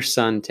have your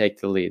son take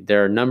the lead.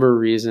 There are a number of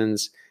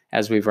reasons,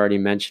 as we've already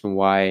mentioned,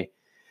 why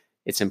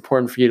it's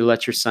important for you to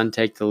let your son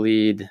take the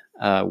lead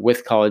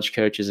with college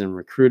coaches and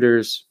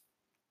recruiters.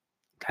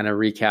 Kind of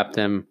recap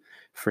them.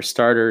 For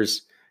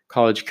starters,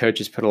 college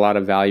coaches put a lot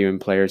of value in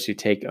players who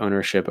take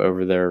ownership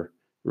over their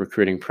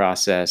recruiting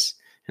process,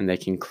 and they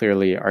can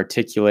clearly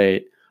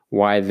articulate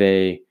why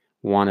they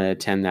want to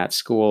attend that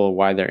school,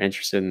 why they're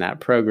interested in that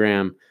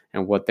program,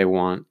 and what they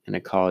want in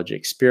a college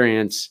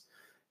experience.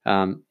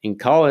 In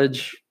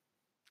college,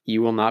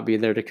 you will not be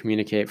there to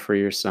communicate for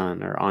your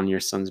son or on your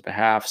son's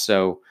behalf.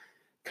 So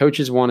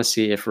coaches want to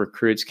see if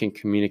recruits can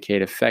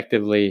communicate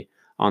effectively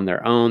on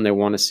their own. They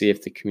want to see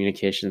if the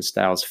communication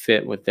styles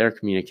fit with their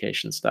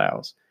communication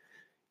styles.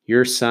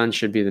 Your son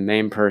should be the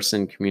main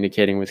person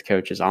communicating with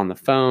coaches on the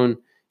phone,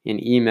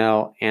 in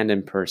email, and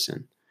in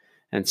person.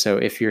 And so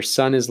if your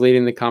son is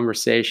leading the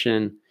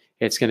conversation,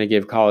 it's going to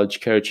give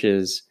college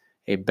coaches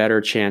a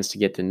better chance to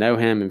get to know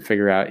him and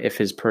figure out if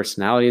his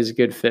personality is a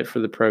good fit for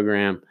the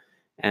program,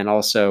 and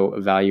also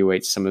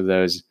evaluate some of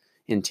those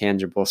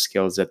intangible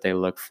skills that they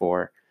look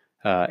for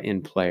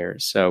in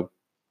players. So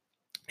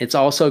it's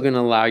also going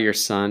to allow your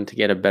son to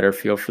get a better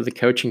feel for the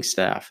coaching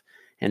staff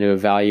and to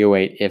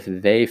evaluate if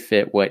they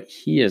fit what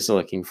he is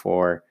looking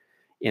for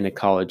in a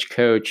college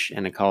coach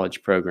and a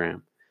college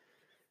program.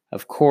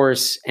 Of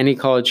course, any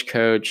college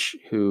coach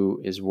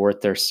who is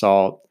worth their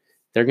salt,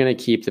 they're going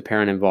to keep the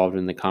parent involved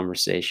in the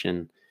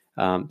conversation.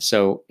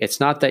 So it's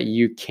not that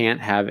you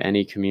can't have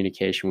any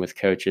communication with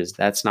coaches.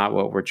 That's not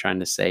what we're trying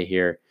to say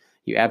here.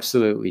 You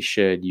absolutely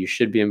should. You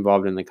should be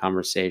involved in the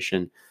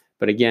conversation.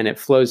 But again, it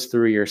flows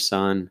through your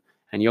son,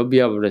 and you'll be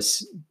able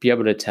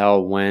to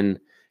tell when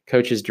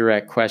coaches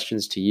direct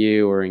questions to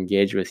you or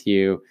engage with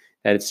you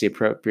that it's the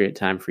appropriate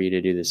time for you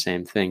to do the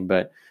same thing.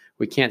 But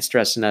we can't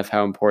stress enough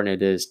how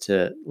important it is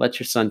to let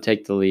your son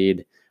take the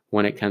lead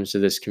when it comes to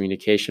this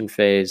communication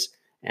phase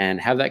and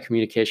have that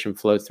communication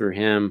flow through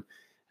him.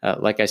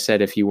 Like I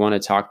said, if you want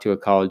to talk to a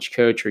college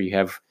coach or you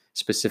have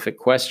specific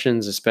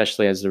questions,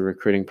 especially as the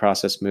recruiting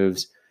process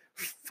moves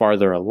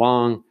farther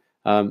along,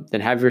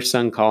 then have your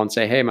son call and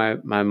say, hey,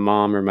 my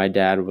mom or my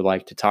dad would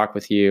like to talk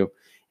with you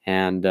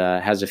and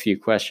has a few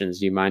questions.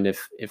 Do you mind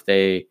if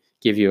they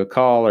give you a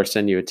call or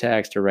send you a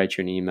text or write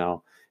you an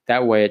email?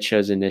 That way it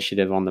shows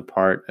initiative on the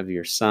part of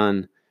your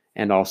son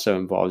and also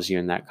involves you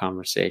in that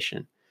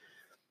conversation.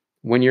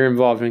 When you're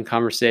involved in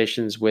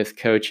conversations with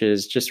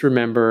coaches, just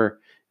remember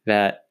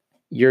that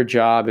your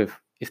job,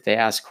 if they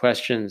ask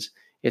questions,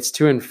 it's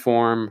to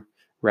inform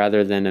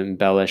rather than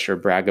embellish or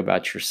brag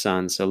about your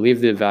son. So leave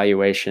the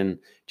evaluation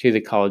to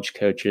the college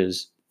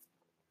coaches.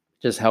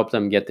 Just help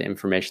them get the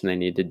information they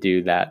need to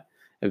do that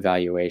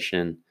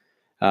evaluation.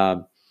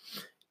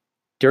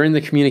 During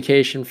the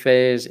communication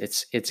phase,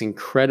 it's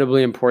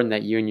incredibly important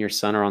that you and your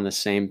son are on the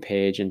same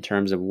page in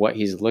terms of what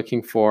he's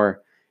looking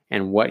for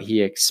and what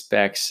he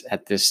expects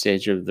at this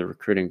stage of the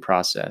recruiting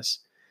process.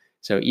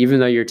 So even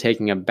though you're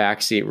taking a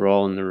backseat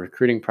role in the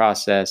recruiting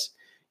process,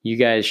 you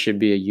guys should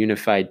be a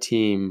unified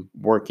team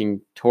working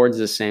towards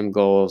the same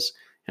goals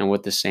and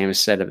with the same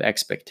set of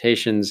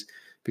expectations.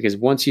 Because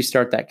once you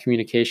start that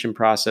communication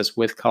process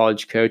with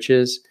college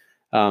coaches,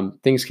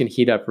 things can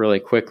heat up really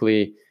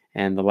quickly.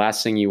 And the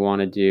last thing you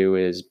want to do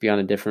is be on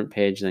a different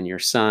page than your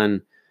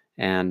son,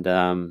 and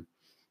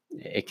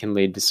it can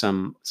lead to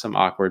some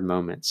awkward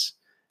moments.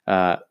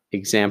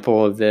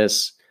 Example of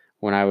this: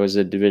 when I was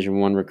a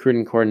Division I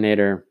recruiting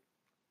coordinator,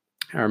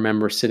 I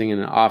remember sitting in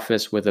an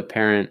office with a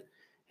parent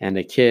and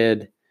a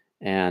kid,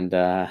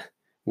 and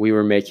we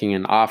were making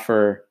an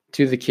offer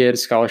to the kid,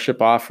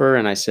 scholarship offer,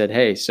 and I said,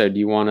 "Hey, so do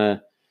you want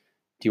to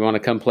do you want to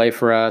come play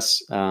for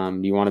us? Do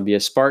you want to be a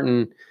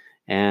Spartan?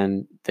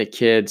 And the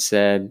kid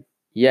said,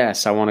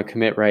 yes, I want to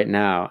commit right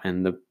now.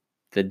 And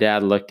the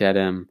dad looked at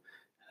him,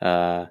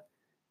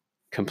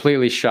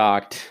 completely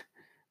shocked.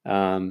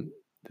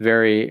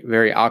 Very,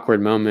 very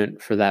awkward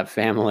moment for that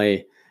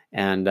family,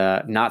 and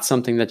not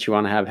something that you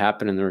want to have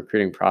happen in the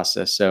recruiting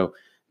process. So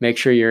make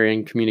sure you're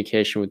in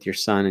communication with your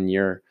son and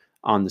you're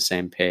on the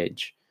same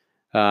page.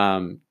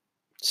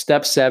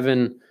 Step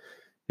 7,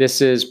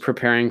 this is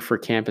preparing for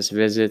campus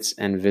visits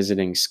and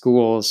visiting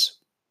schools.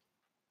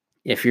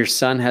 If your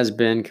son has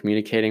been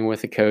communicating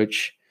with a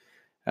coach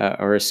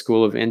or a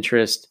school of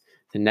interest,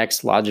 the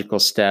next logical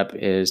step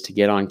is to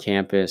get on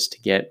campus,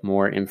 to get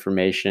more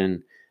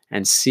information,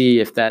 and see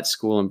if that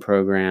school and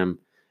program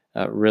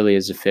really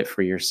is a fit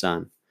for your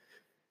son.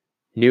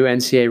 New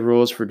NCAA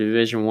rules for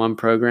Division I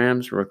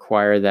programs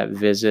require that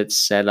visits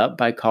set up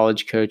by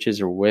college coaches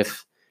or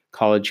with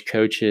college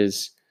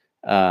coaches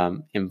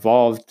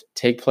involved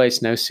take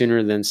place no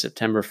sooner than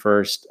September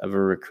 1st of a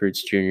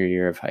recruit's junior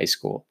year of high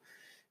school.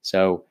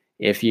 So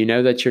if you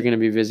know that you're going to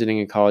be visiting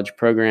a college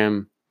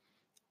program,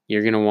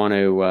 you're going to want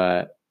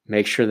to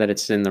make sure that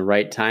it's in the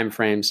right time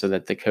frame so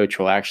that the coach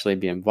will actually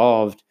be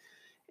involved.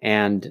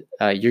 And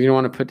you're going to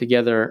want to put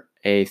together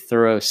a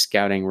thorough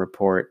scouting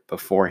report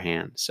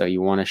beforehand. So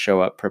you want to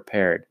show up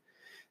prepared.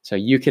 So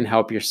you can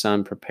help your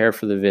son prepare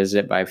for the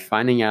visit by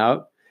finding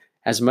out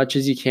as much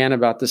as you can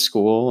about the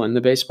school and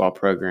the baseball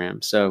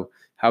program. So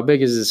how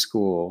big is the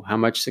school? How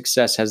much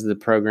success has the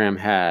program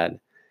had?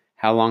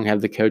 How long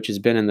have the coaches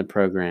been in the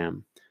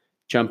program?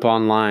 Jump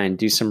online,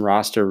 do some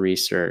roster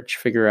research,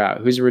 figure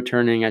out who's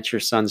returning at your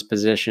son's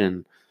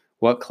position,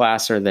 what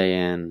class are they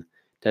in,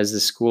 does the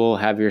school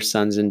have your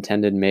son's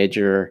intended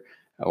major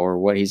or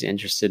what he's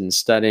interested in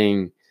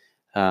studying.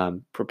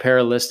 Prepare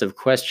a list of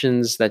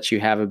questions that you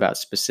have that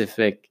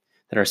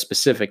are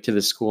specific to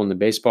the school and the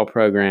baseball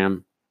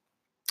program.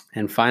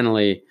 And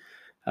finally,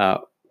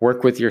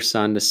 work with your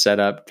son to set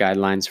up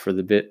guidelines for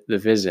the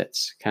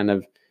visits, kind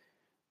of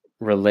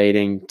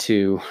relating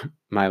to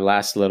my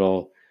last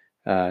little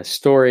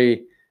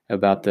story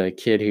about the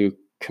kid who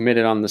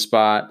committed on the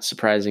spot,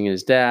 surprising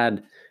his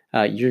dad.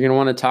 You're going to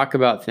want to talk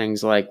about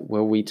things like,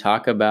 will we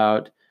talk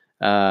about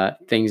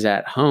things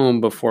at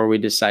home before we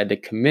decide to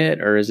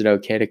commit, or is it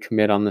okay to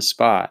commit on the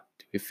spot?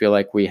 Do we feel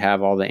like we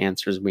have all the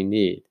answers we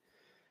need?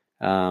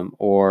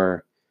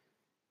 Or,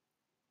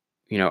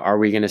 are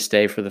we going to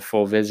stay for the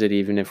full visit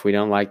even if we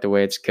don't like the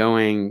way it's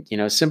going?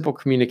 Simple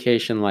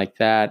communication like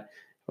that.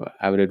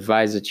 I would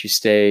advise that you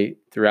stay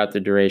throughout the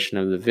duration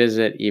of the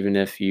visit, even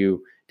if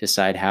you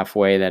decide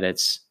halfway that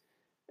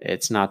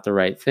it's not the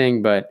right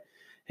thing. But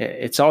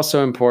it's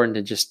also important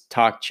to just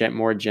talk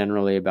more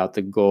generally about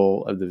the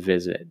goal of the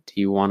visit. Do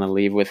you want to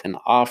leave with an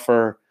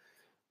offer?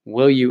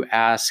 Will you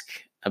ask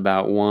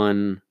about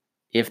one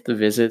if the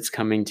visit's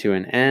coming to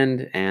an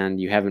end and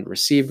you haven't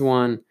received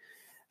one?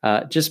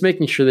 Just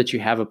making sure that you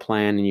have a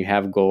plan and you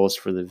have goals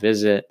for the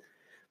visit.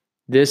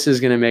 This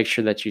is going to make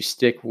sure that you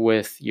stick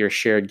with your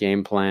shared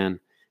game plan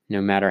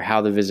no matter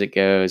how the visit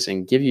goes,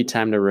 and give you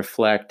time to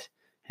reflect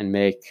and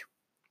make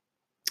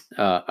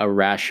a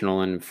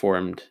rational and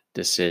informed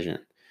decision.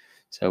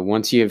 So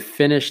once you have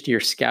finished your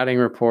scouting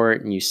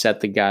report and you set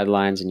the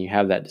guidelines and you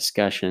have that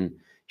discussion, you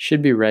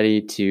should be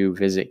ready to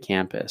visit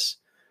campus.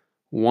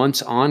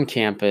 Once on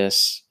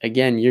campus,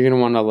 again, you're going to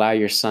want to allow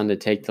your son to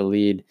take the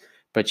lead,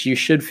 but you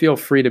should feel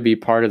free to be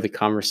part of the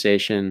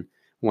conversation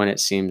when it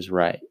seems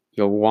right.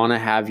 You'll want to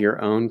have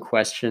your own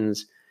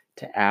questions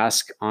to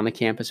ask on a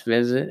campus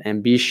visit,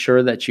 and be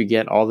sure that you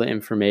get all the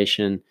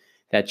information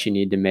that you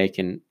need to make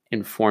an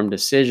informed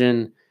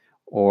decision,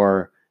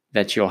 or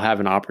that you'll have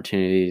an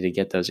opportunity to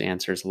get those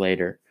answers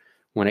later.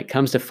 When it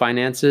comes to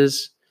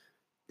finances,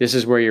 this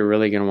is where you're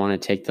really going to want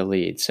to take the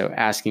lead. So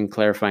asking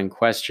clarifying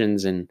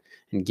questions and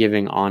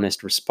giving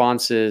honest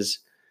responses.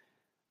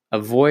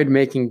 Avoid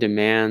making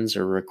demands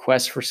or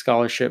requests for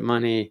scholarship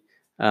money.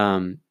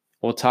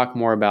 We'll talk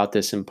more about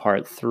this in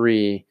part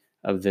 3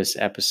 of this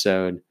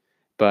episode.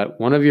 But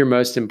one of your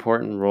most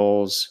important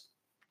roles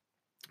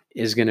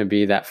is going to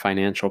be that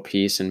financial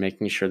piece and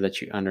making sure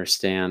that you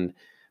understand.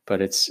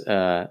 But it's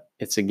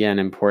again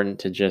important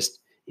to just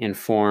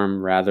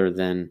inform rather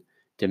than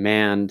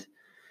demand.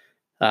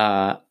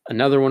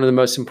 Another one of the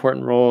most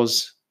important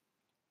roles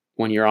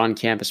when you're on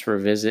campus for a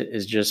visit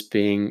is just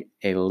being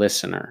a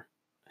listener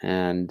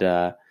and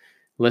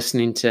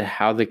listening to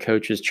how the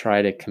coaches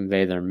try to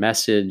convey their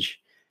message.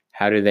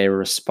 How do they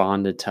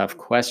respond to tough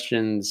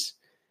questions?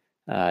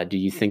 Do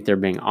you think they're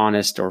being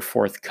honest or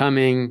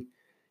forthcoming?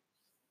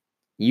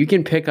 You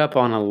can pick up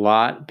on a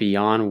lot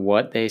beyond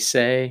what they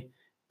say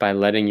by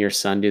letting your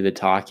son do the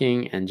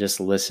talking and just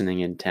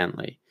listening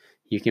intently.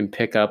 You can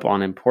pick up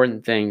on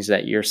important things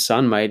that your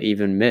son might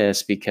even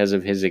miss because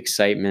of his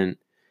excitement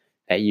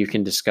that you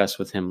can discuss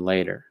with him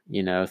later.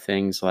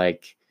 Things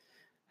like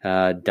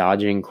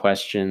dodging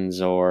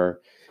questions or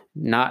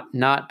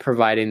not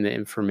providing the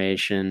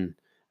information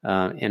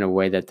in a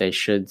way that they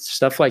should.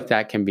 Stuff like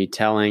that can be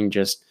telling.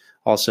 Just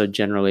also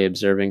generally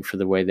observing for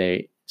the way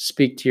they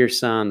speak to your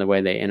son, the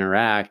way they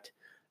interact.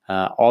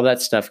 All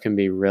that stuff can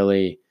be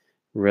really,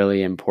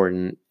 really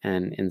important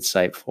and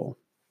insightful.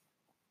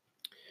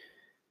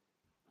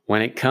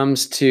 When it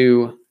comes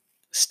to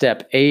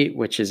step 8,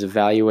 which is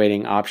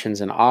evaluating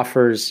options and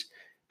offers,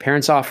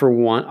 parents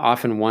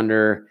often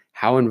wonder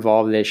how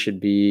involved they should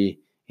be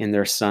in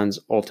their son's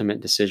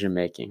ultimate decision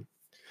making.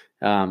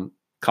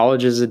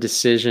 College is a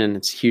decision.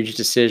 It's a huge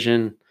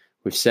decision.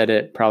 We've said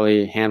it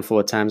probably a handful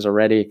of times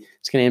already.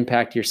 It's going to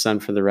impact your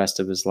son for the rest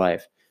of his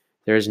life.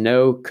 There's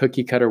no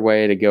cookie cutter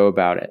way to go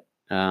about it.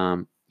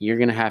 You're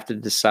going to have to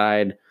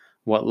decide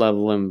what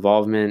level of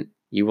involvement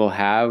you will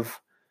have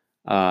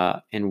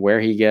and where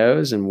he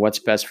goes and what's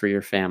best for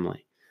your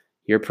family.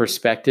 Your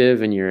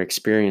perspective and your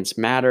experience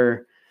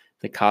matter.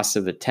 The cost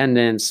of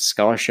attendance,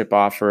 scholarship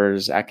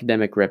offers,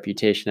 academic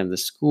reputation of the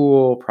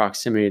school,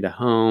 proximity to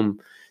home.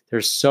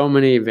 There's so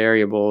many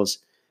variables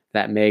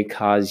that may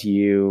cause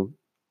you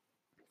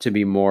to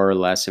be more or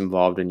less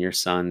involved in your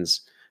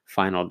son's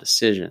final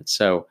decision.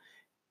 So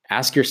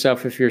ask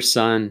yourself if your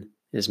son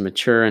is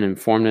mature and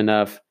informed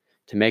enough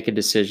to make a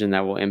decision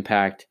that will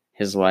impact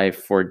his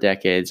life for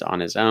decades on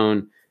his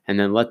own, and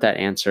then let that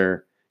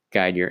answer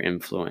guide your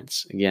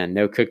influence. Again,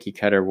 no cookie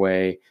cutter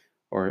way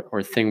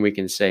or thing we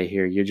can say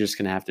here. You're just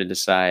going to have to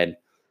decide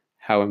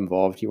how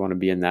involved you want to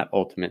be in that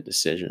ultimate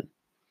decision.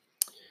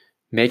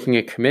 Making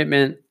a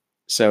commitment.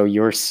 So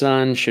your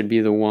son should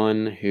be the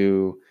one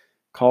who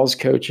calls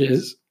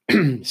coaches,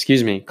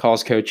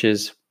 calls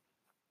coaches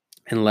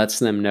and lets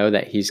them know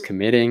that he's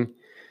committing.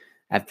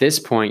 At this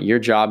point, your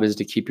job is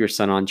to keep your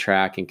son on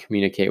track and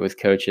communicate with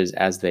coaches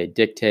as they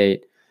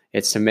dictate.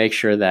 It's to make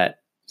sure that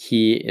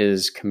he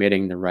is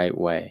committing the right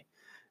way.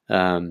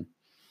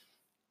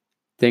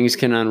 Things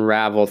can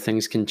unravel,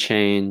 things can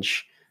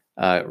change.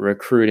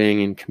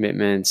 Recruiting and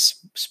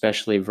commitments,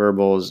 especially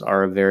verbals,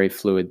 are a very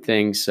fluid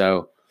thing.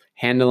 So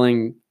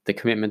handling the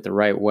commitment the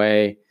right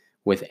way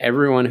with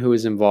everyone who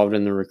is involved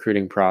in the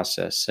recruiting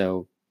process.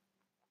 So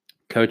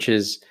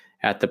coaches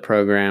at the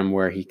program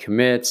where he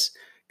commits,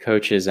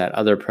 coaches at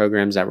other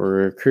programs that were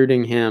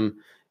recruiting him.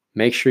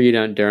 Make sure you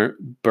don't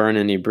burn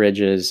any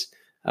bridges.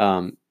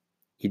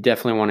 You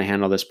definitely want to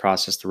handle this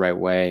process the right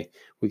way.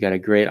 We got a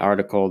great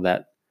article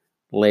that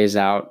lays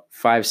out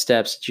 5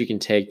 steps that you can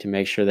take to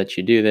make sure that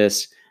you do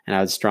this. And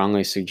I would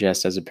strongly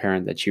suggest as a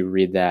parent that you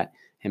read that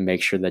and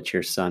make sure that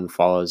your son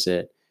follows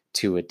it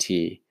to a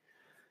T.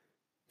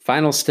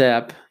 Final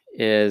step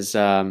is,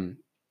 for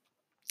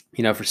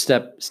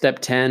step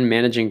 10,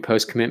 managing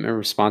post-commitment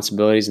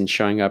responsibilities and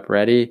showing up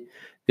ready.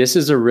 This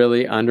is a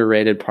really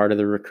underrated part of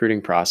the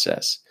recruiting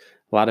process.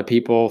 A lot of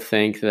people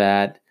think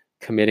that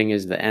committing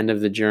is the end of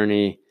the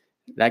journey.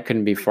 That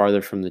couldn't be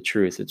farther from the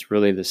truth. It's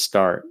really the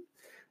start.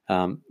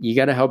 You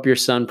got to help your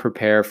son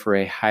prepare for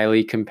a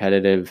highly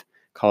competitive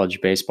college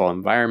baseball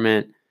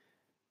environment.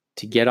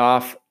 To get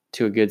off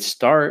to a good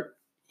start,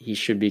 he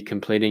should be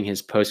completing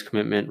his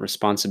post-commitment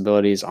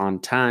responsibilities on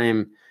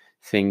time.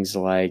 Things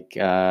like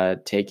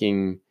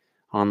taking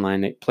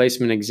online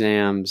placement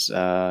exams,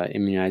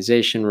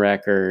 immunization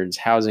records,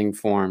 housing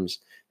forms.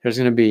 There's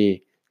going to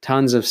be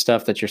tons of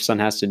stuff that your son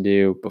has to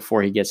do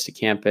before he gets to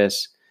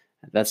campus.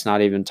 That's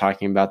not even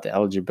talking about the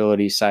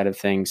eligibility side of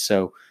things.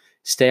 So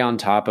stay on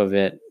top of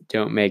it.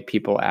 Don't make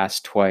people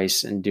ask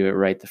twice and do it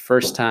right the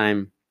first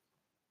time.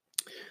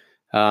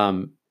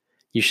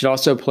 You should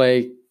also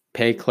pay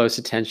close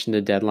attention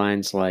to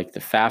deadlines like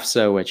the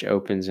FAFSA, which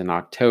opens in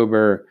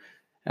October.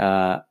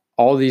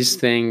 All these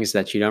things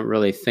that you don't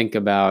really think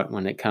about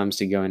when it comes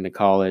to going to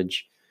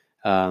college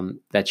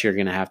that you're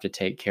going to have to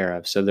take care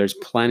of. So there's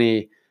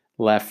plenty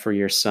left for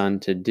your son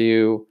to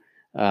do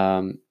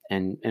and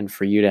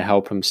for you to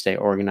help him stay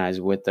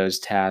organized with those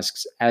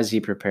tasks as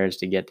he prepares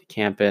to get to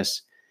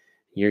campus.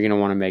 You're going to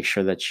want to make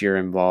sure that you're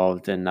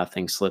involved and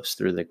nothing slips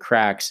through the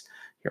cracks.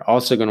 You're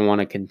also going to want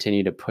to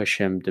continue to push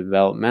him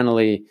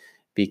developmentally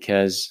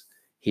because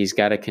he's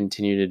got to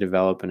continue to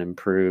develop and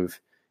improve,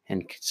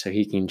 and so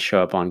he can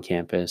show up on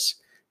campus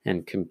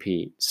and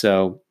compete.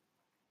 So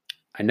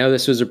I know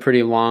this was a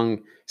pretty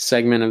long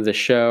segment of the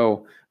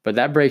show, but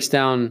that breaks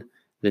down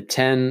the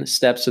 10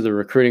 steps of the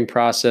recruiting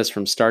process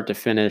from start to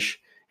finish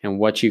and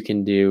what you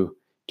can do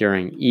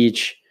during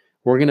each.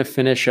 We're going to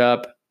finish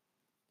up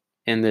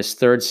in this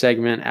third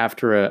segment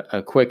after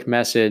a quick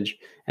message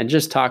and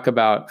just talk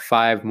about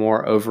 5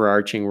 more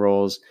overarching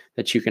roles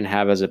that you can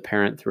have as a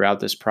parent throughout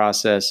this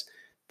process,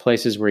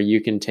 places where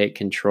you can take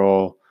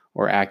control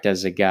or act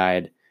as a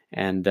guide,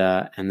 and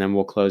then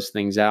we'll close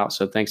things out.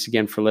 So thanks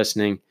again for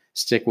listening.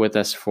 Stick with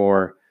us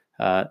for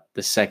the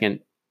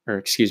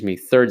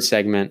third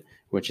segment,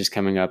 which is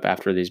coming up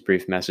after these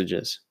brief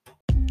messages.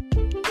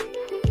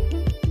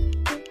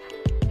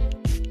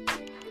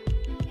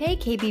 Hey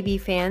KBB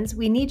fans,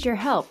 we need your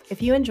help.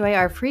 If you enjoy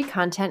our free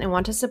content and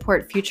want to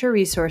support future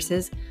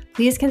resources,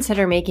 please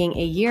consider making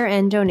a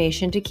year-end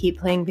donation to Keep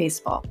Playing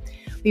Baseball.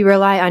 We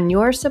rely on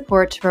your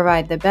support to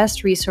provide the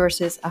best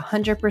resources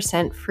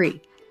 100%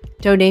 free.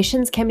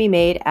 Donations can be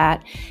made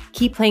at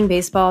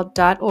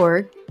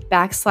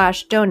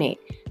keepplayingbaseball.org/donate.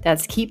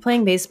 That's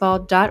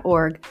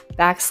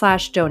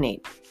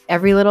keepplayingbaseball.org/donate.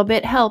 Every little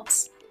bit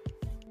helps.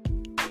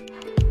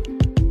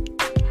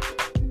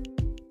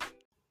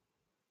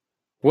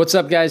 What's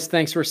up, guys?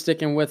 Thanks for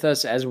sticking with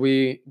us as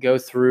we go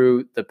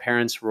through the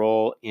parent's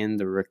role in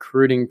the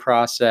recruiting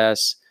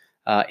process.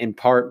 In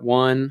part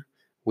one,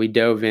 we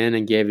dove in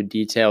and gave a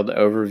detailed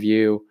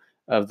overview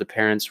of the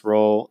parent's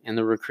role in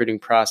the recruiting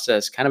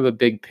process, kind of a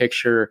big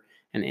picture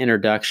and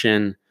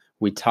introduction.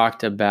 We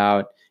talked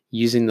about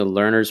using the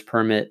learner's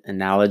permit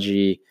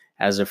analogy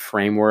as a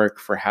framework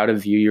for how to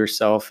view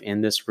yourself in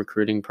this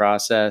recruiting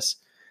process.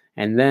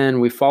 And then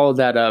we followed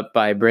that up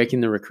by breaking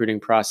the recruiting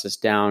process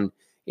down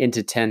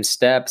into 10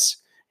 steps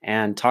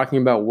and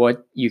talking about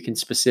what you can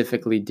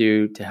specifically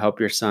do to help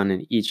your son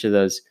in each of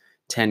those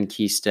 10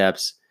 key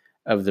steps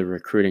of the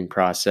recruiting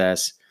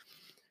process.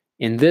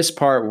 In this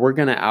part, we're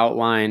going to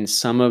outline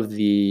some of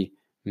the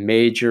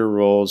major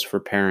roles for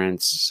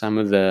parents, some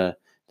of the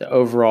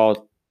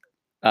overall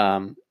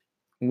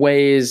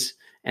ways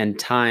and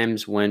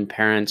times when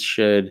parents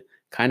should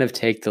kind of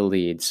take the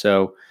lead.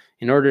 So,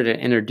 in order to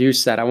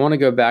introduce that, I want to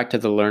go back to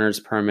the learner's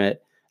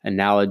permit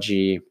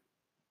analogy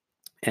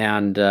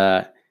and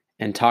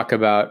talk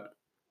about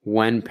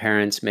when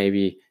parents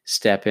maybe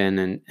step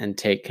in and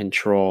take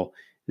control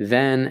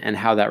then, and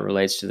how that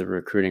relates to the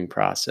recruiting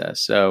process.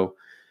 So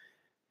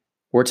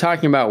we're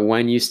talking about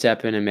when you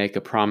step in and make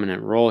a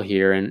prominent role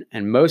here.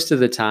 And most of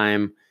the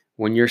time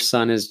when your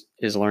son is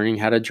learning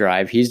how to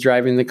drive, he's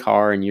driving the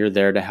car and you're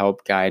there to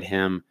help guide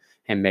him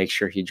and make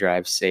sure he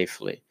drives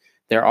safely.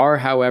 There are,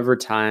 however,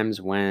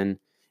 times when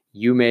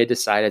you may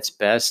decide it's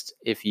best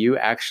if you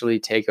actually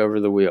take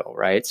over the wheel,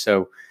 right?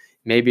 So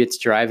maybe it's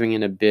driving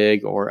in a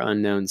big or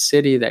unknown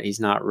city that he's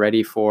not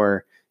ready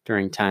for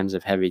during times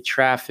of heavy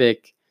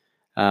traffic.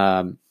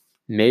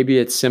 Maybe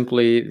it's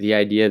simply the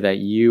idea that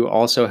you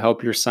also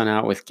help your son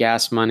out with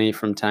gas money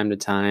from time to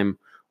time,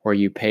 or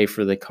you pay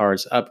for the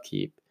car's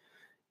upkeep.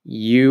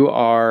 You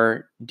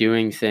are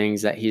doing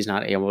things that he's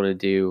not able to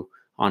do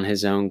on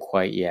his own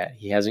quite yet.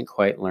 He hasn't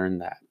quite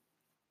learned that.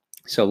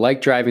 So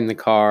like driving the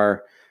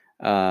car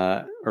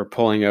or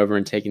pulling over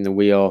and taking the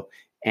wheel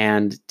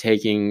and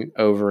taking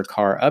over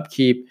car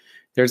upkeep,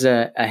 there's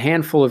a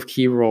handful of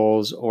key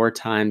roles or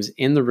times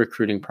in the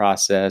recruiting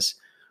process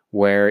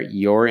where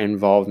your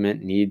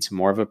involvement needs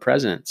more of a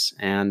presence.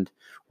 And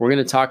we're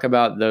going to talk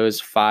about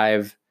those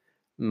 5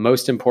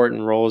 most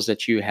important roles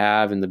that you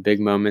have and the big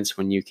moments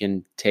when you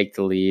can take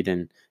the lead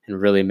and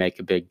really make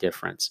a big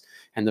difference.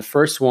 And the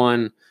first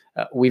one,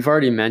 we've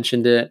already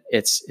mentioned it,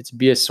 it's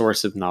be a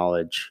source of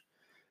knowledge.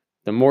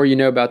 The more you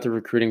know about the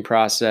recruiting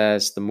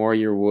process, the more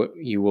you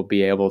will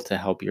be able to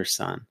help your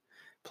son,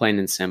 plain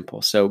and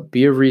simple. So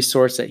be a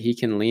resource that he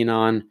can lean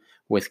on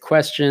with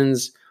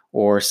questions,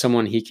 or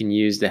someone he can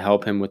use to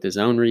help him with his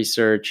own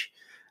research.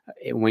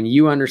 When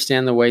you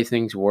understand the way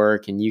things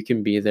work and you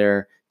can be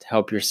there to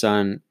help your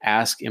son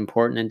ask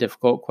important and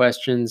difficult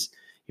questions,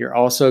 you're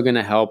also going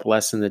to help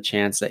lessen the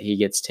chance that he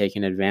gets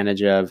taken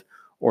advantage of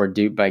or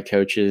duped by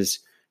coaches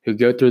who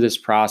go through this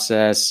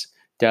process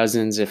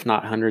dozens, if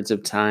not hundreds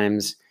of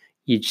times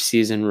each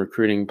season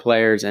recruiting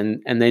players,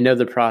 and they know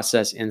the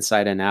process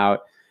inside and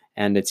out,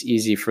 and it's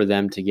easy for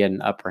them to get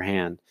an upper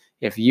hand.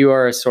 If you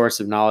are a source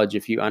of knowledge,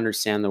 if you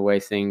understand the way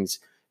things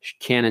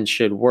can and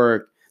should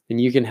work, then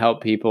you can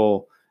help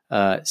people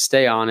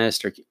stay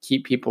honest or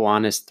keep people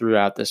honest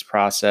throughout this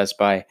process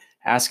by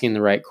asking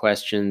the right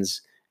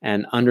questions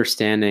and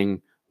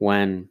understanding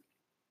when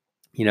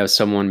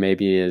someone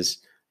maybe is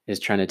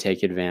trying to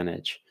take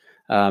advantage.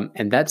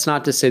 And that's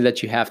not to say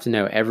that you have to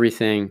know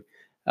everything.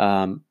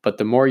 But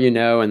the more you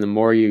know and the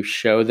more you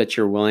show that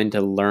you're willing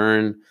to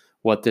learn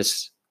what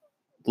this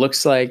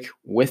looks like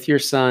with your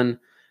son,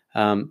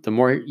 the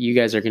more you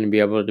guys are going to be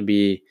able to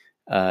be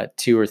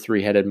 2 or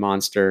 3-headed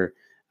monster.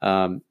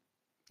 2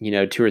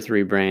 or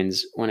 3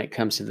 brains when it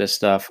comes to this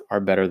stuff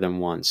are better than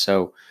one.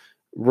 So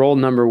role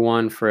number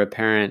 1 for a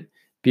parent,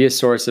 be a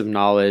source of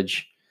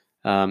knowledge.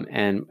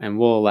 And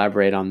we'll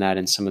elaborate on that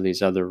in some of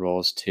these other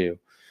roles too.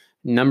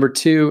 Number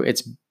 2,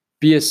 it's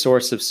be a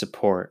source of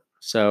support.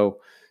 So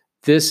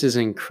this is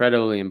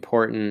incredibly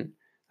important.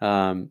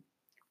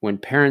 When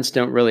parents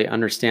don't really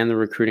understand the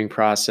recruiting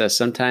process,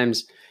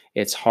 sometimes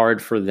it's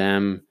hard for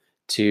them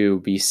to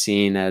be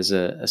seen as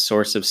a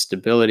source of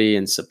stability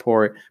and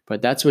support,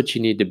 but that's what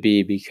you need to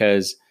be,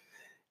 because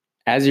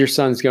as your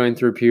son's going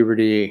through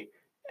puberty,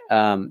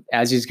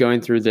 as he's going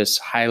through this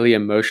highly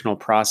emotional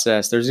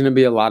process, there's going to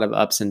be a lot of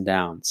ups and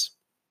downs.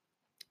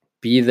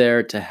 Be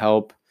there to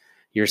help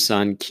your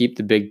son keep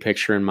the big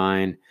picture in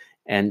mind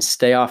and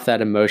stay off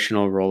that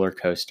emotional roller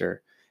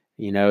coaster.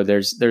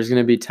 There's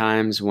going to be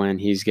times when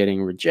he's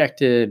getting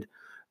rejected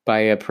by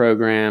a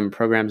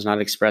program's not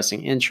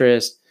expressing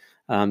interest.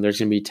 There's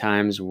going to be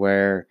times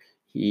where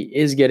he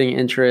is getting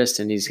interest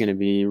and he's going to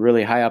be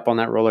really high up on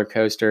that roller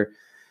coaster.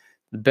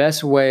 The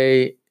best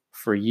way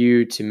for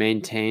you to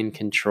maintain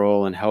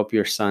control and help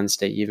your son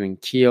stay even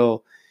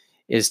keel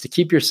is to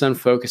keep your son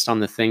focused on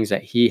the things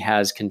that he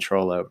has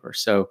control over.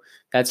 So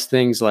that's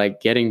things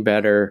like getting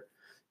better,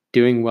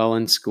 doing well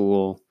in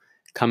school,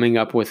 coming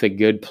up with a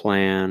good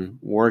plan,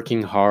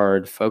 working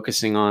hard,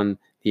 focusing on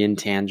the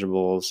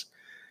intangibles.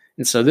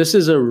 And so this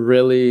is a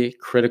really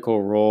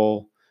critical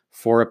role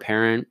for a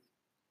parent.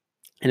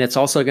 And it's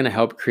also going to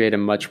help create a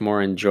much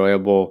more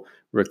enjoyable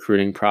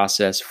recruiting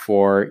process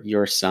for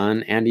your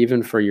son and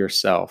even for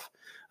yourself.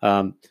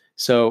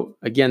 So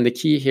again, the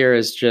key here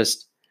is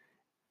just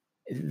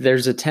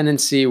there's a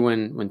tendency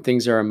when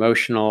things are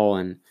emotional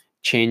and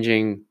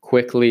changing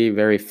quickly,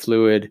 very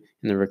fluid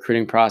in the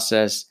recruiting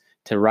process,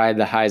 to ride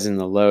the highs and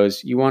the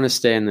lows. You want to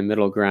stay in the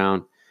middle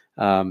ground,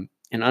 and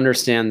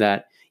understand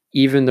that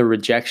even the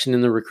rejection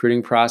in the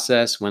recruiting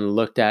process, when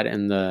looked at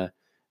in the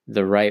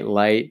right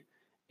light,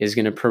 is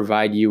going to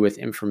provide you with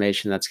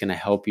information that's going to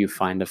help you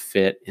find a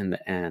fit in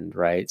the end,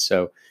 right?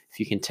 So if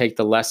you can take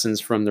the lessons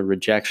from the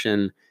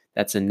rejection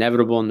that's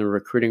inevitable in the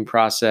recruiting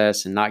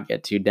process and not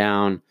get too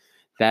down,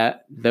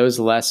 that those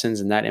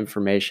lessons and that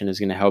information is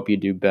going to help you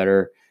do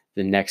better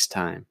the next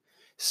time.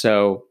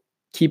 So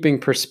keeping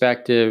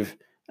perspective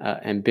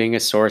and being a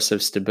source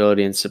of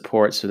stability and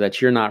support so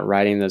that you're not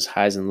riding those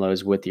highs and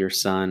lows with your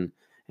son,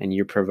 and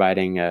you're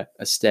providing a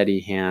steady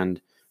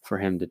hand for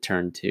him to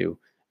turn to.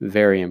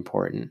 Very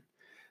important.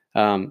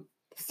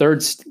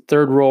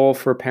 Third role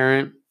for a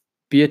parent,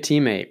 be a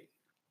teammate.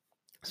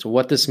 So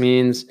what this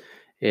means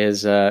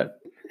is,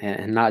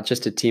 and not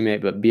just a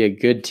teammate, but be a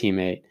good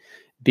teammate.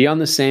 Be on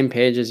the same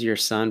page as your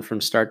son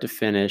from start to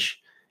finish,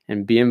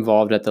 and be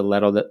involved at the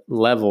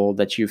level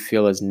that you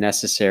feel is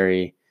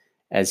necessary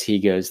as he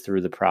goes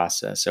through the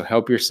process. So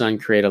help your son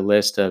create a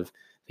list of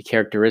the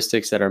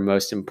characteristics that are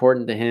most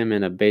important to him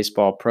in a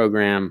baseball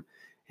program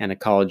and a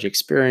college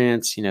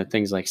experience,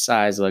 things like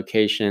size,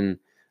 location,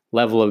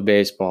 level of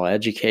baseball,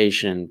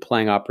 education,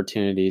 playing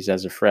opportunities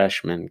as a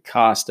freshman,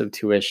 cost of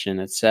tuition,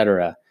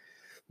 etc.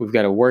 We've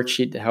got a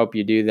worksheet to help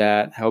you do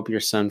that, help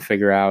your son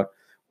figure out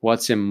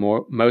what's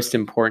most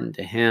important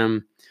to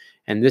him.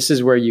 And this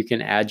is where you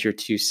can add your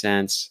 2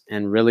 cents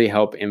and really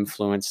help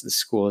influence the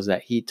schools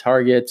that he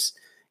targets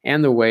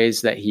and the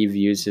ways that he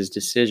views his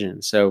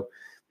decision. So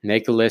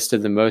make a list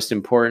of the most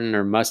important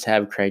or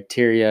must-have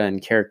criteria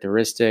and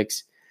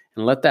characteristics,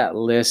 and let that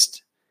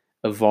list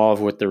evolve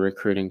with the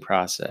recruiting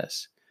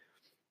process.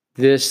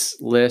 This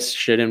list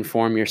should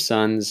inform your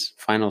son's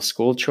final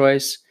school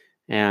choice,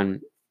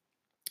 and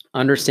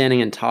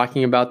understanding and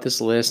talking about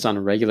this list on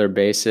a regular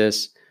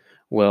basis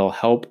will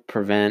help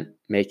prevent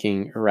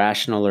making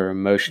irrational or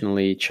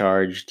emotionally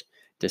charged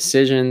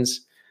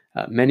decisions.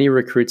 Many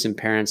recruits and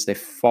parents, they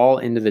fall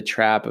into the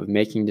trap of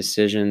making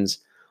decisions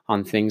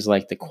on things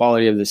like the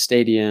quality of the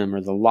stadium or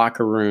the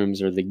locker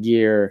rooms or the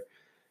gear.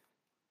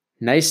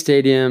 Nice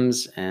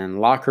stadiums and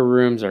locker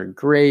rooms are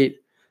great,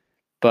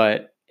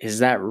 but is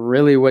that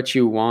really what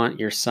you want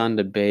your son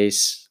to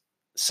base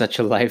such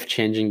a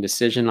life-changing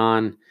decision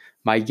on?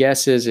 My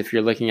guess is, if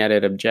you're looking at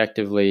it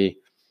objectively,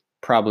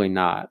 probably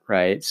not,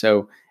 right?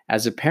 So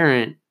as a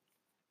parent,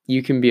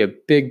 you can be a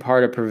big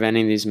part of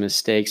preventing these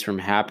mistakes from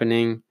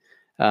happening.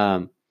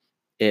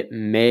 It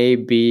may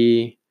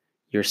be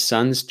your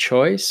son's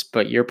choice,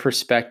 but your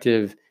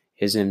perspective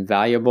is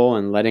invaluable,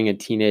 and letting a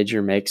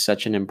teenager make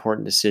such an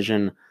important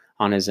decision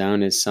on his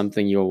own is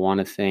something you'll want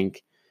to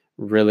think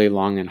really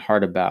long and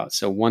hard about.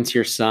 So once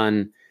your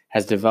son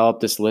has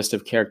developed this list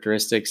of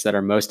characteristics that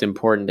are most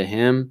important to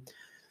him,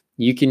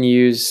 you can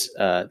use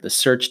the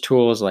search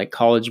tools like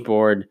College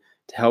Board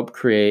to help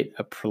create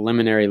a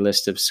preliminary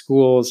list of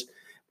schools.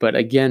 But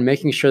again,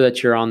 making sure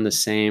that you're on the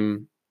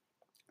same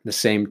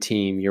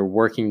team, you're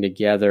working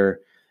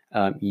together,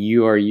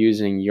 you are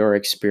using your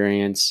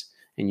experience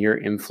and your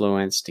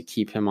influence to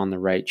keep him on the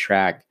right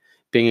track.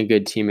 Being a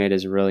good teammate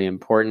is really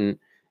important,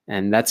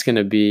 and that's going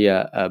to be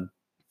a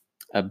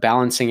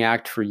balancing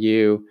act for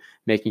you,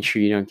 making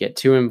sure you don't get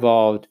too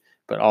involved,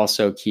 but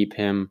also keep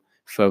him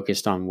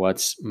focused on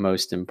what's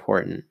most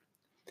important.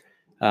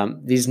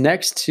 These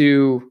next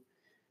 2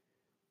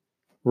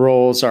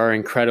 roles are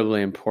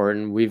incredibly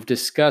important. We've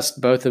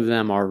discussed both of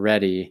them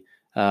already.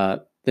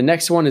 The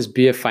next one is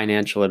be a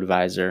financial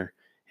advisor.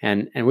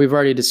 And we've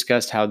already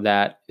discussed how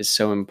that is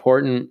so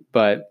important,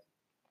 but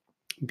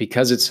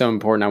because it's so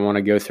important, I want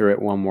to go through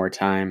it one more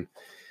time.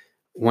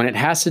 When it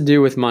has to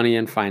do with money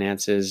and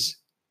finances,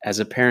 as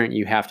a parent,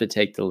 you have to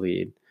take the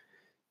lead.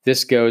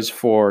 This goes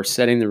for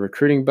setting the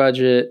recruiting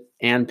budget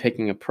and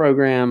picking a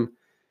program.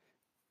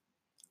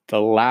 The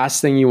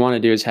last thing you want to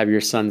do is have your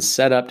son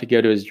set up to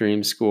go to his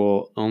dream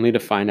school only to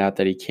find out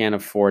that he can't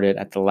afford it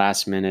at the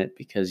last minute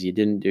because you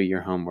didn't do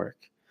your homework.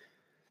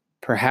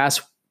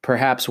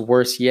 Perhaps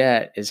worse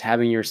yet is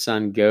having your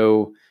son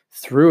go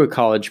through a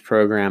college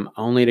program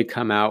only to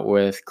come out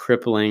with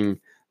crippling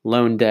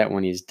loan debt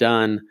when he's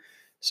done.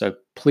 So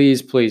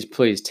please, please,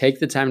 please take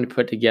the time to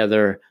put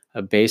together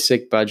a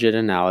basic budget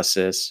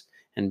analysis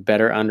and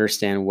better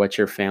understand what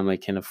your family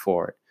can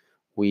afford.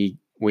 We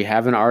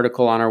have an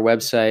article on our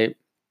website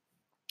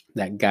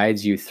that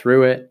guides you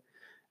through it.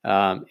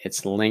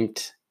 It's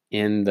linked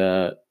in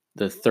the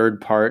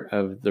third part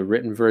of the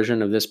written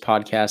version of this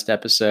podcast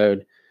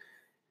episode.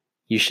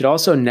 You should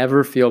also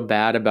never feel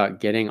bad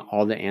about getting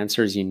all the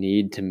answers you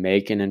need to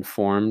make an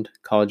informed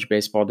college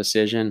baseball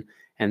decision.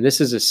 And this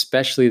is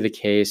especially the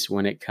case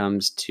when it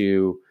comes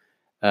to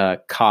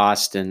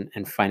cost and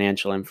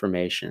financial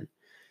information.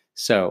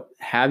 So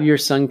have your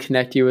son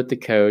connect you with the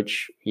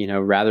coach,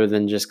 rather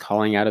than just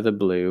calling out of the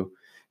blue,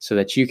 so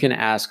that you can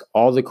ask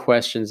all the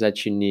questions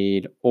that you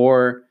need.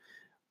 Or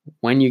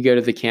when you go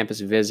to the campus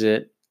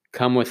visit,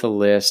 come with a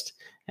list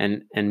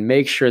and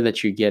make sure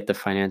that you get the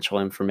financial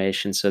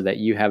information so that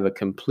you have a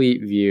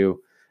complete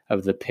view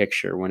of the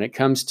picture. When it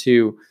comes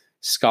to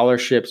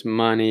scholarships,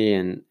 money,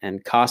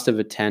 and cost of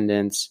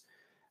attendance,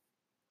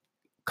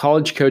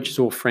 college coaches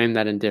will frame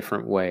that in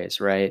different ways,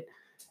 right?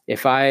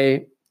 If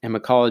I am a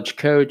college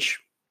coach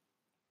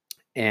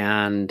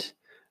and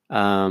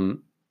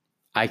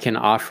I can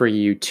offer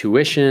you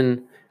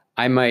tuition,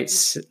 I might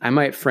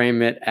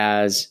frame it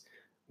as,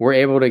 we're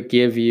able to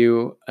give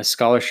you a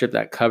scholarship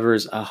that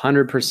covers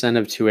 100%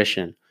 of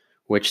tuition,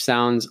 which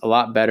sounds a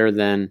lot better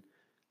than,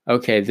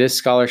 okay, this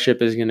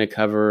scholarship is going to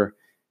cover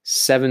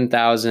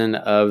 $7,000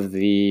 of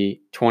the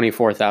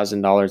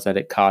 $24,000 that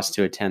it costs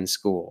to attend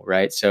school,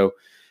 right? So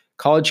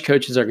college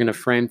coaches are going to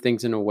frame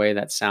things in a way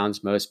that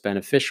sounds most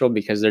beneficial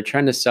because they're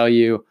trying to sell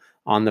you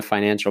on the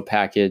financial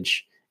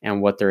package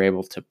and what they're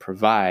able to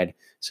provide.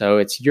 So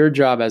it's your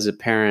job as a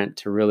parent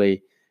to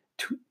really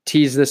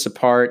tease this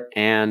apart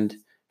and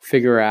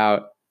figure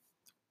out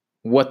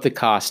what the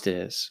cost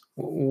is,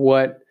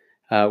 what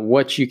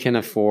you can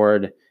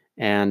afford,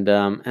 and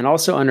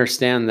also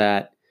understand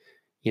that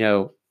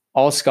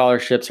all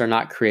scholarships are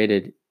not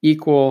created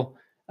equal.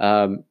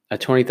 A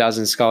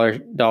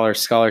 $20,000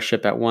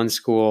 scholarship at one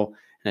school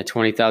and a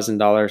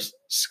 $20,000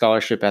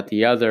 scholarship at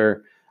the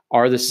other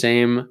are the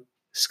same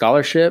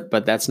scholarship,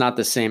 but that's not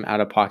the same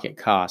out-of-pocket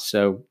cost.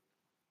 So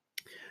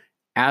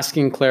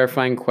asking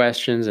clarifying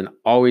questions and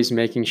always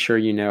making sure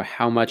you know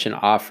how much an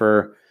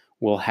offer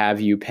will have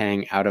you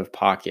paying out of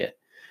pocket.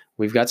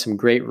 We've got some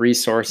great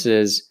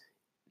resources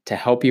to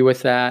help you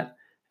with that.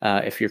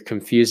 If you're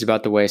confused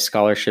about the way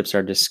scholarships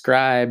are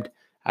described,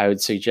 I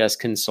would suggest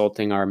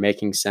consulting our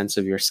Making Sense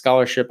of Your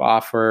Scholarship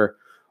offer,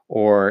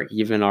 or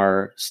even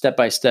our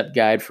step-by-step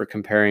guide for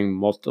comparing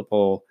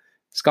multiple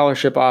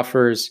scholarship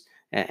offers,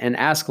 and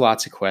ask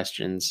lots of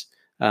questions.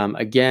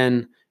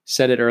 Again,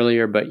 said it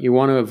earlier, but you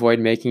want to avoid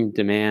making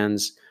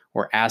demands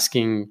or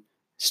asking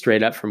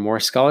straight up for more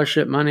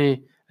scholarship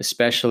money,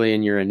 especially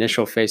in your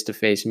initial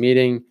face-to-face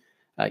meeting.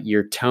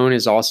 Your tone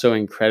is also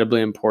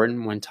incredibly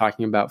important when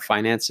talking about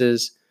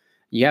finances.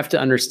 You have to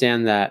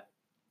understand that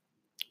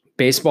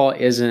baseball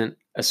isn't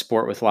a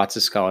sport with lots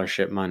of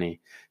scholarship money.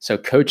 So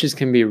coaches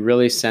can be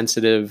really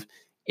sensitive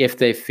if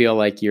they feel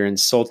like you're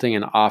insulting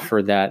an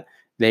offer that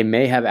they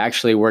may have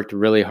actually worked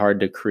really hard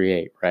to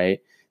create, right?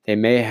 They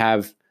may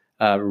have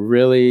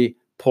really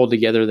pulled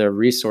together their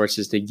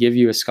resources to give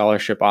you a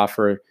scholarship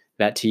offer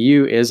that to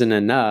you isn't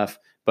enough,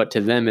 but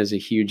to them is a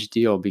huge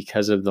deal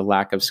because of the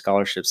lack of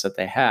scholarships that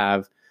they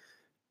have.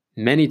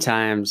 Many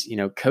times,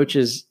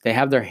 coaches, they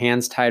have their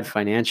hands tied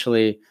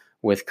financially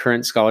with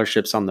current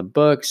scholarships on the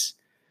books,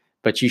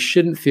 but you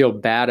shouldn't feel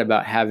bad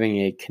about having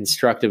a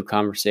constructive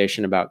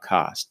conversation about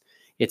cost.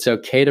 It's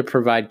okay to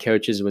provide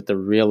coaches with a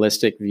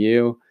realistic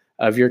view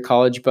of your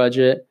college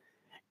budget,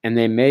 and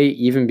they may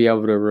even be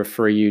able to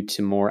refer you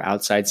to more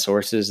outside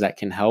sources that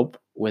can help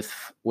with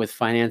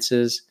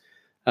finances.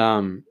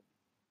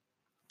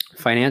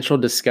 Financial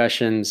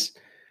discussions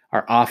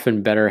are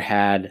often better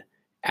had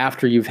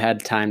after you've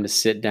had time to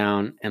sit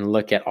down and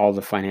look at all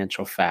the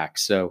financial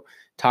facts. So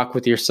talk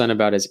with your son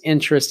about his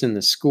interest in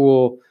the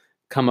school,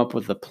 come up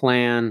with a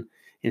plan.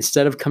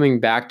 Instead of coming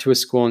back to a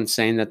school and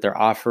saying that their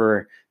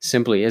offer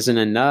simply isn't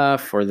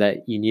enough or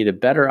that you need a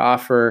better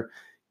offer,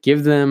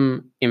 give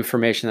them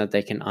information that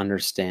they can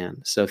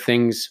understand. So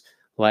things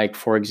like,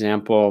 for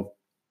example,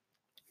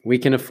 we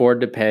can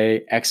afford to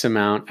pay X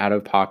amount out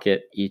of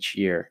pocket each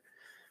year.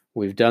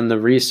 We've done the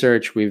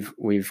research,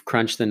 we've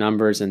crunched the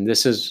numbers, and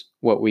this is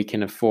what we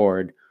can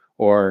afford.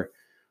 Or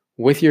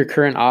with your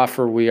current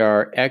offer, we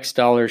are X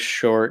dollars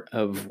short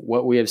of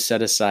what we have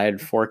set aside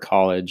for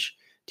college.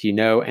 Do you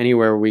know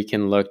anywhere we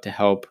can look to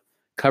help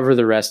cover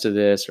the rest of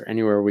this, or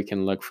anywhere we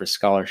can look for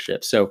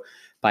scholarships? So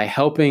by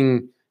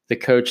helping the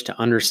coach to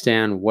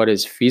understand what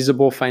is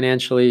feasible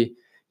financially,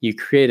 you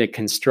create a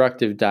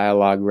constructive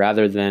dialogue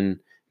rather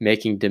than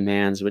making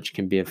demands which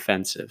can be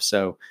offensive.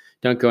 So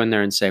don't go in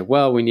there and say,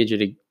 well, we need you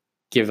to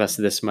give us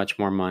this much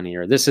more money,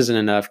 or this isn't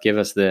enough, give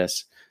us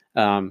this.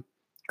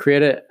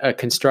 Create a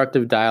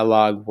constructive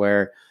dialogue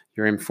where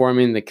you're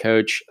informing the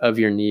coach of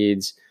your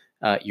needs.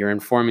 You're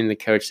informing the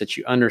coach that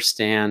you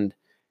understand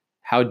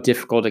how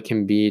difficult it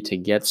can be to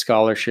get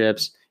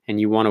scholarships, and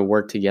you want to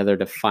work together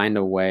to find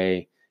a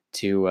way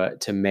to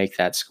make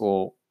that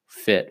school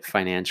fit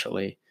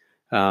financially.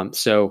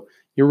 So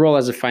your role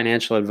as a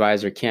financial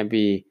advisor can't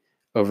be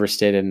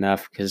overstated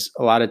enough, because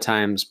a lot of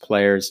times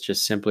players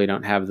just simply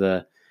don't have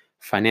the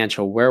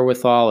financial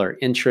wherewithal or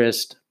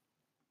interest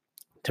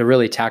to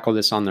really tackle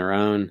this on their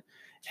own.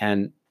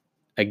 And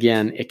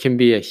again, it can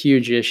be a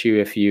huge issue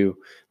if you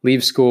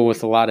leave school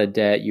with a lot of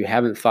debt, you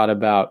haven't thought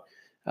about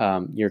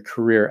your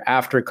career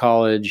after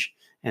college,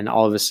 and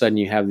all of a sudden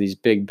you have these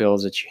big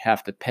bills that you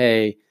have to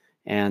pay,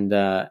 and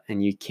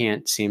you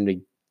can't seem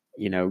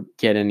to,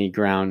 get any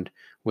ground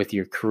with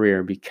your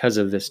career because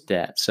of this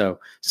debt. So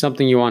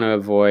something you want to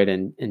avoid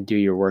and do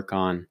your work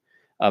on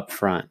up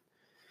front.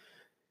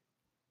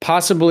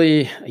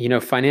 Possibly,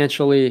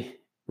 financially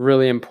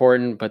really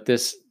important, but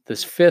this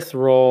fifth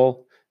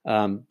role,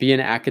 be an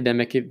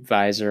academic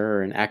advisor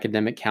or an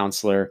academic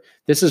counselor.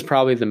 This is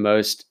probably the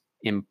most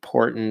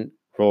important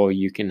role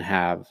you can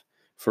have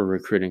for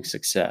recruiting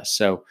success.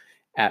 So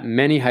at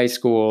many high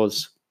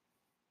schools,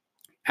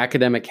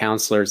 academic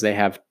counselors, they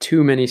have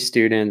too many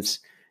students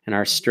and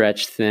are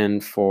stretched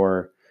thin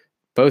for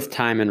both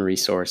time and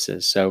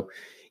resources. So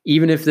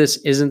even if this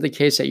isn't the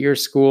case at your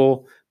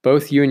school,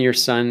 both you and your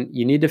son,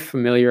 you need to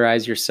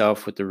familiarize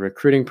yourself with the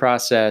recruiting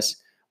process,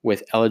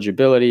 with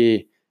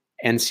eligibility,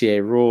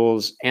 NCAA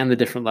rules, and the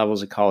different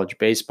levels of college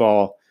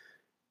baseball.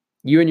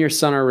 You and your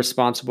son are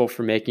responsible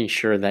for making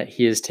sure that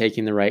he is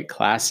taking the right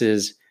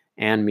classes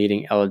and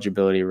meeting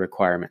eligibility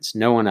requirements.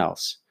 No one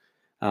else.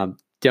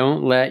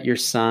 Don't let your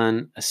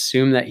son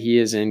assume that he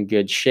is in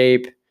good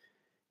shape.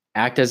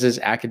 Act as his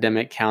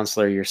academic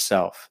counselor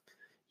yourself.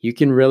 You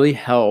can really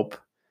help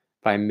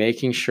by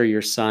making sure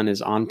your son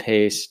is on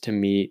pace to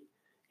meet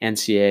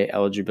NCAA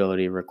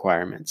eligibility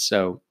requirements.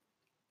 So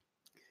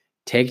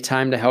take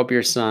time to help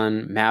your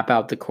son map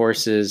out the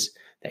courses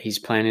that he's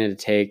planning to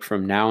take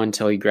from now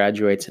until he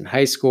graduates in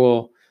high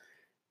school.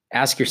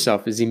 Ask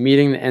yourself, is he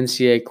meeting the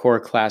NCAA core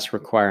class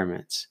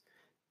requirements?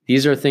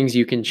 These are things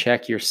you can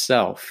check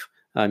yourself.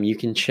 You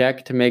can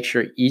check to make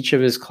sure each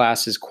of his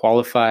classes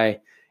qualify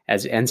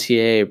as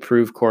NCAA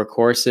approved core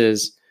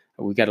courses.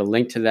 We've got a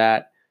link to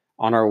that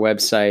on our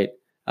website.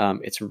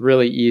 It's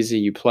really easy.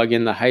 You plug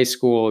in the high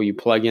school, you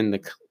plug in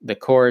the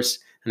course,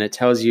 and it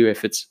tells you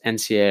if it's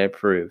NCAA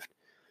approved.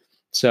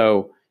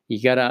 So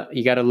you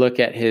gotta look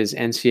at his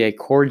NCAA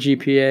core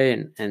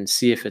GPA and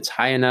see if it's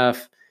high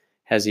enough.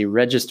 Has he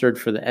registered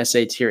for the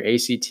SAT or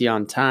ACT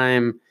on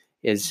time?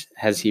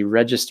 Has he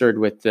registered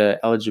with the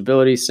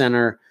eligibility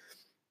center?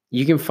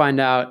 You can find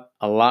out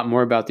a lot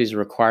more about these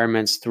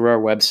requirements through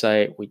our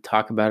website. We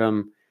talk about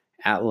them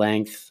at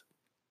length,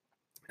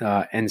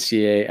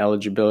 NCAA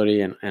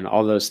eligibility and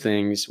all those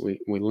things. We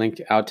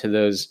link out to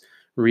those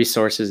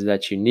resources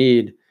that you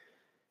need.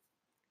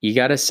 You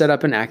got to set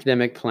up an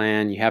academic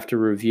plan. You have to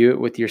review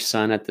it with your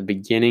son at the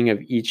beginning of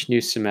each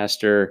new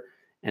semester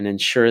and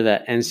ensure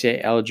that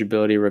NCAA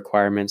eligibility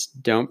requirements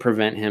don't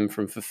prevent him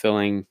from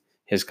fulfilling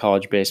his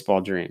college baseball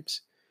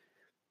dreams.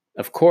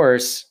 Of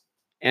course,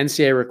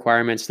 NCAA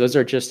requirements, those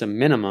are just a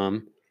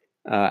minimum.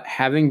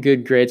 Having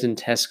good grades and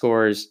test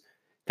scores,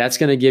 that's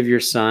going to give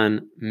your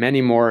son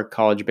many more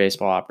college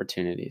baseball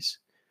opportunities.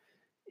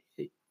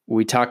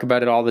 We talk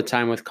about it all the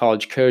time with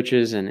college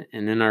coaches and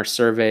in our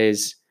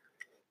surveys.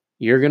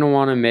 You're going to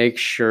want to make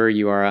sure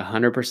you are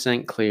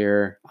 100%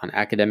 clear on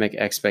academic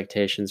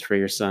expectations for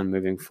your son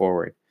moving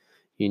forward.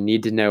 You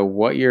need to know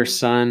what your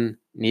son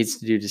needs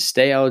to do to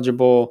stay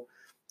eligible,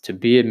 to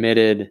be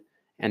admitted,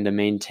 and to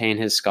maintain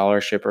his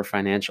scholarship or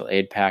financial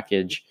aid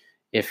package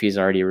if he's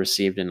already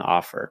received an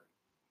offer.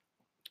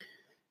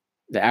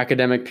 The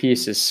academic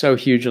piece is so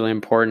hugely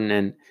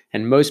important,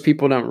 and most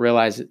people don't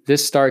realize that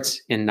this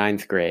starts in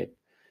ninth grade.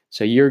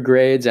 So your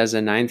grades as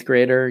a ninth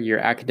grader, your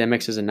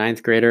academics as a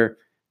ninth grader,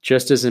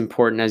 just as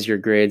important as your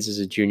grades as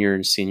a junior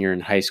and senior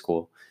in high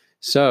school.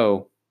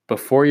 So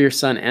before your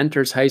son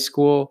enters high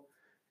school,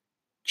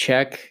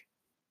 check,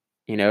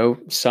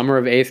 summer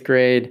of eighth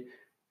grade,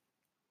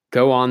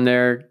 go on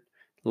there,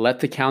 let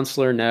the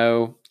counselor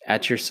know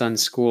at your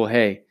son's school,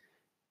 hey,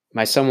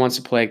 my son wants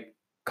to play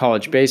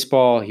college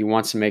baseball. He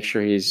wants to make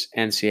sure he's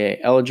NCAA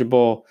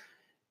eligible.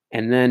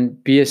 And then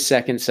be a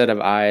second set of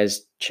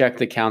eyes, check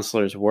the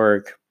counselor's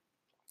work,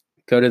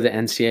 go to the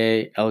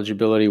NCAA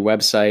eligibility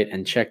website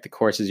and check the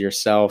courses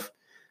yourself,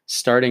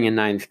 starting in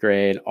ninth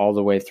grade all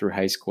the way through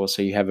high school.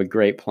 So you have a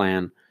great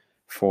plan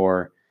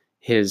for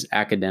his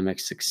academic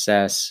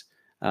success.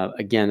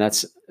 Again,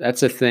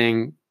 that's a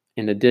thing.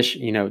 In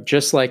addition,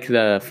 just like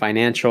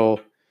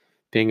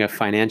being a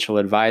financial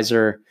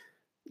advisor,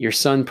 your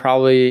son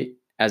probably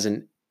as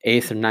an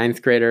eighth or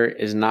ninth grader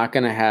is not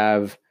going to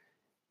have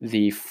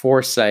the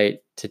foresight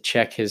to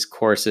check his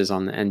courses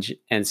on the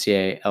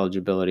NCAA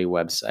eligibility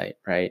website,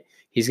 right?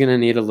 He's going to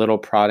need a little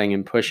prodding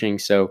and pushing.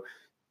 So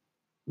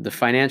the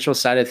financial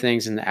side of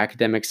things and the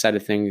academic side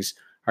of things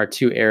are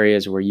two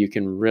areas where you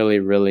can really,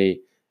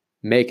 really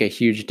make a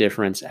huge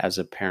difference as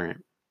a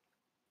parent.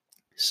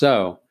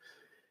 So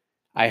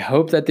I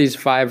hope that these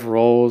 5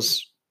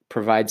 roles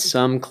provide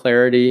some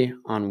clarity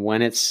on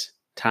when it's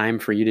time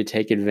for you to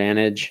take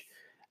advantage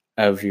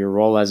of your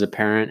role as a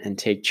parent and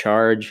take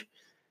charge.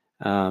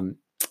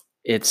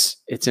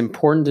 It's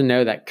important to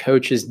know that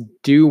coaches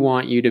do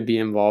want you to be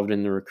involved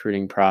in the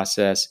recruiting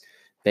process.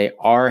 They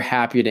are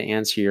happy to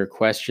answer your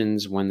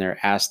questions when they're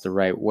asked the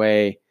right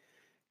way.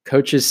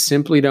 Coaches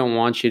simply don't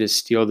want you to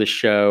steal the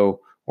show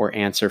or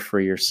answer for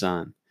your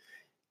son.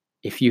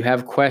 If you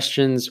have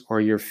questions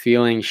or you're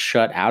feeling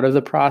shut out of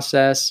the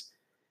process,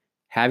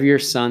 have your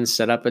son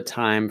set up a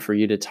time for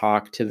you to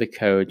talk to the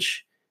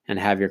coach and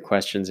have your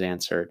questions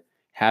answered.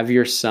 Have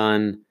your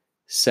son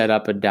set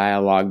up a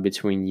dialogue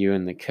between you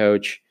and the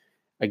coach.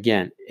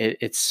 again,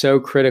 it's so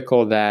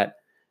critical that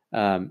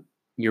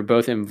you're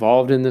both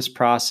involved in this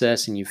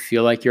process and you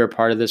feel like you're a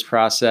part of this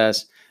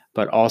process,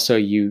 but also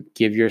you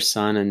give your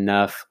son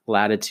enough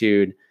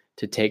latitude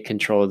to take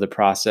control of the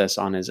process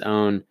on his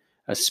own,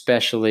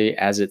 especially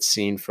as it's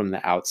seen from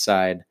the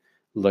outside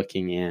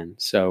looking in.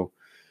 So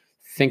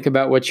think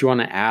about what you want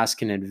to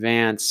ask in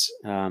advance.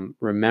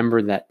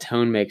 Remember that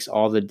tone makes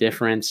all the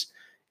difference.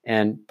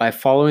 And by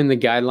following the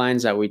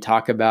guidelines that we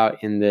talk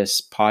about in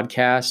this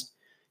podcast,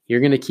 you're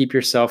going to keep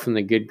yourself in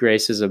the good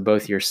graces of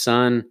both your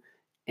son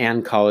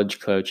and college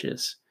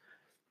coaches.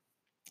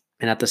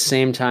 And at the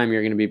same time,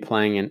 you're going to be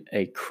playing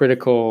a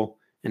critical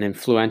and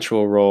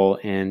influential role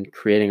in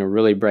creating a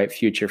really bright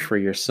future for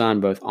your son,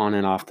 both on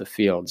and off the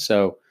field.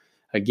 So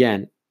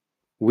again,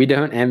 we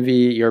don't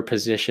envy your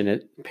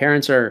position.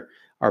 Parents are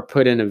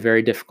put in a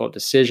very difficult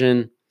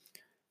decision.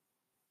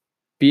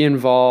 Be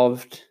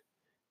involved,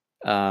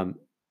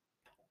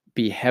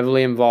 be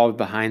heavily involved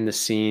behind the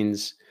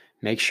scenes.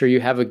 Make sure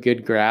you have a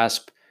good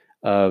grasp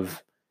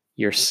of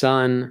your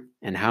son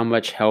and how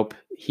much help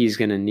he's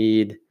going to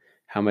need,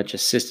 how much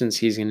assistance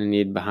he's going to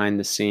need behind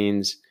the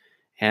scenes,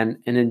 and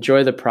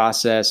enjoy the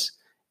process.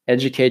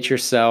 Educate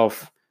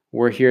yourself.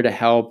 We're here to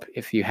help.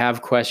 If you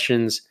have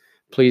questions,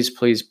 please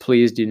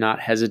do not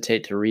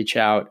hesitate to reach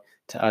out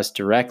to us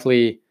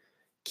directly.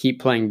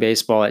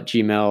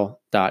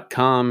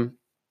 keepplayingbaseball@gmail.com.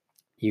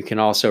 You can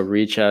also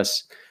reach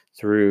us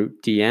through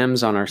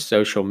DMs on our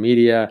social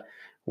media.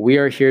 We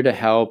are here to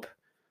help.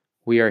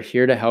 We are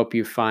here to help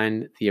you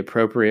find the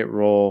appropriate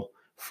role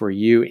for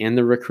you in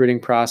the recruiting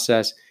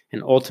process.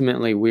 And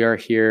ultimately, we are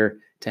here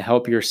to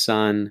help your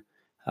son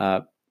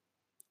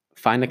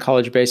find a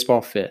college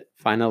baseball fit,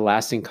 find a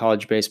lasting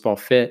college baseball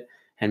fit,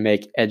 and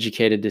make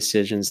educated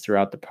decisions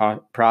throughout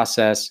the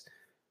process.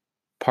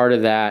 Part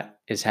of that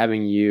is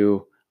having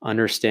you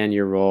understand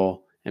your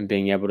role and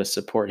being able to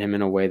support him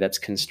in a way that's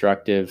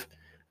constructive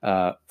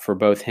for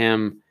both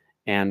him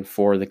and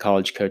for the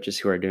college coaches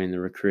who are doing the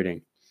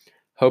recruiting.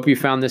 Hope you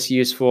found this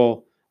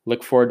useful.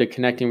 Look forward to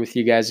connecting with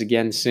you guys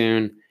again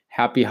soon.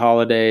 Happy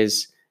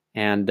holidays,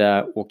 and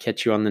we'll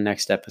catch you on the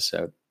next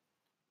episode.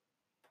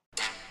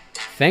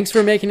 Thanks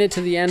for making it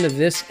to the end of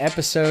this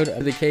episode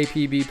of the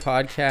KPB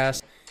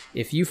podcast.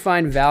 If you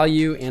find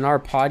value in our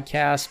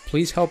podcast,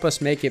 please help us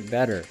make it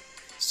better.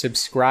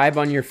 Subscribe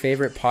on your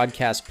favorite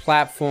podcast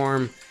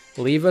platform.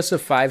 Leave us a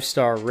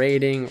 5-star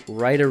rating,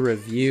 write a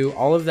review.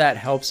 All of that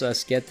helps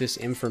us get this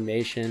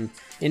information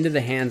into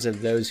the hands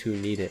of those who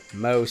need it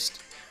most.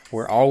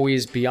 We're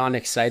always beyond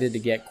excited to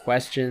get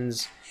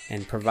questions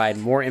and provide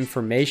more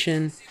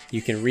information.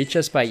 You can reach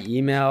us by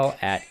email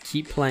at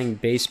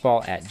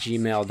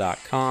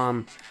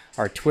keepplayingbaseball@gmail.com.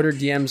 Our Twitter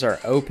DMs are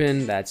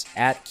open. That's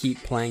at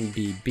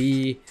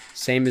keepplayingbb.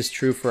 Same is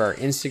true for our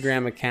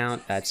Instagram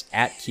account. That's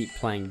at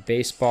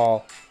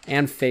keepplayingbaseball.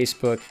 And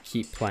Facebook,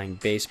 Keep Playing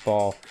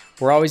Baseball.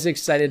 We're always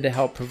excited to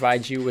help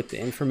provide you with the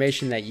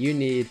information that you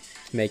need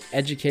to make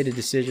educated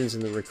decisions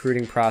in the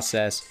recruiting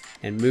process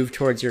and move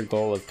towards your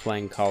goal of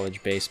playing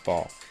college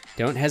baseball.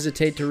 Don't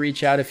hesitate to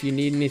reach out if you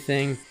need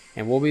anything,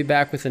 and we'll be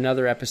back with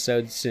another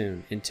episode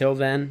soon. Until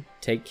then,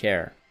 take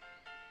care.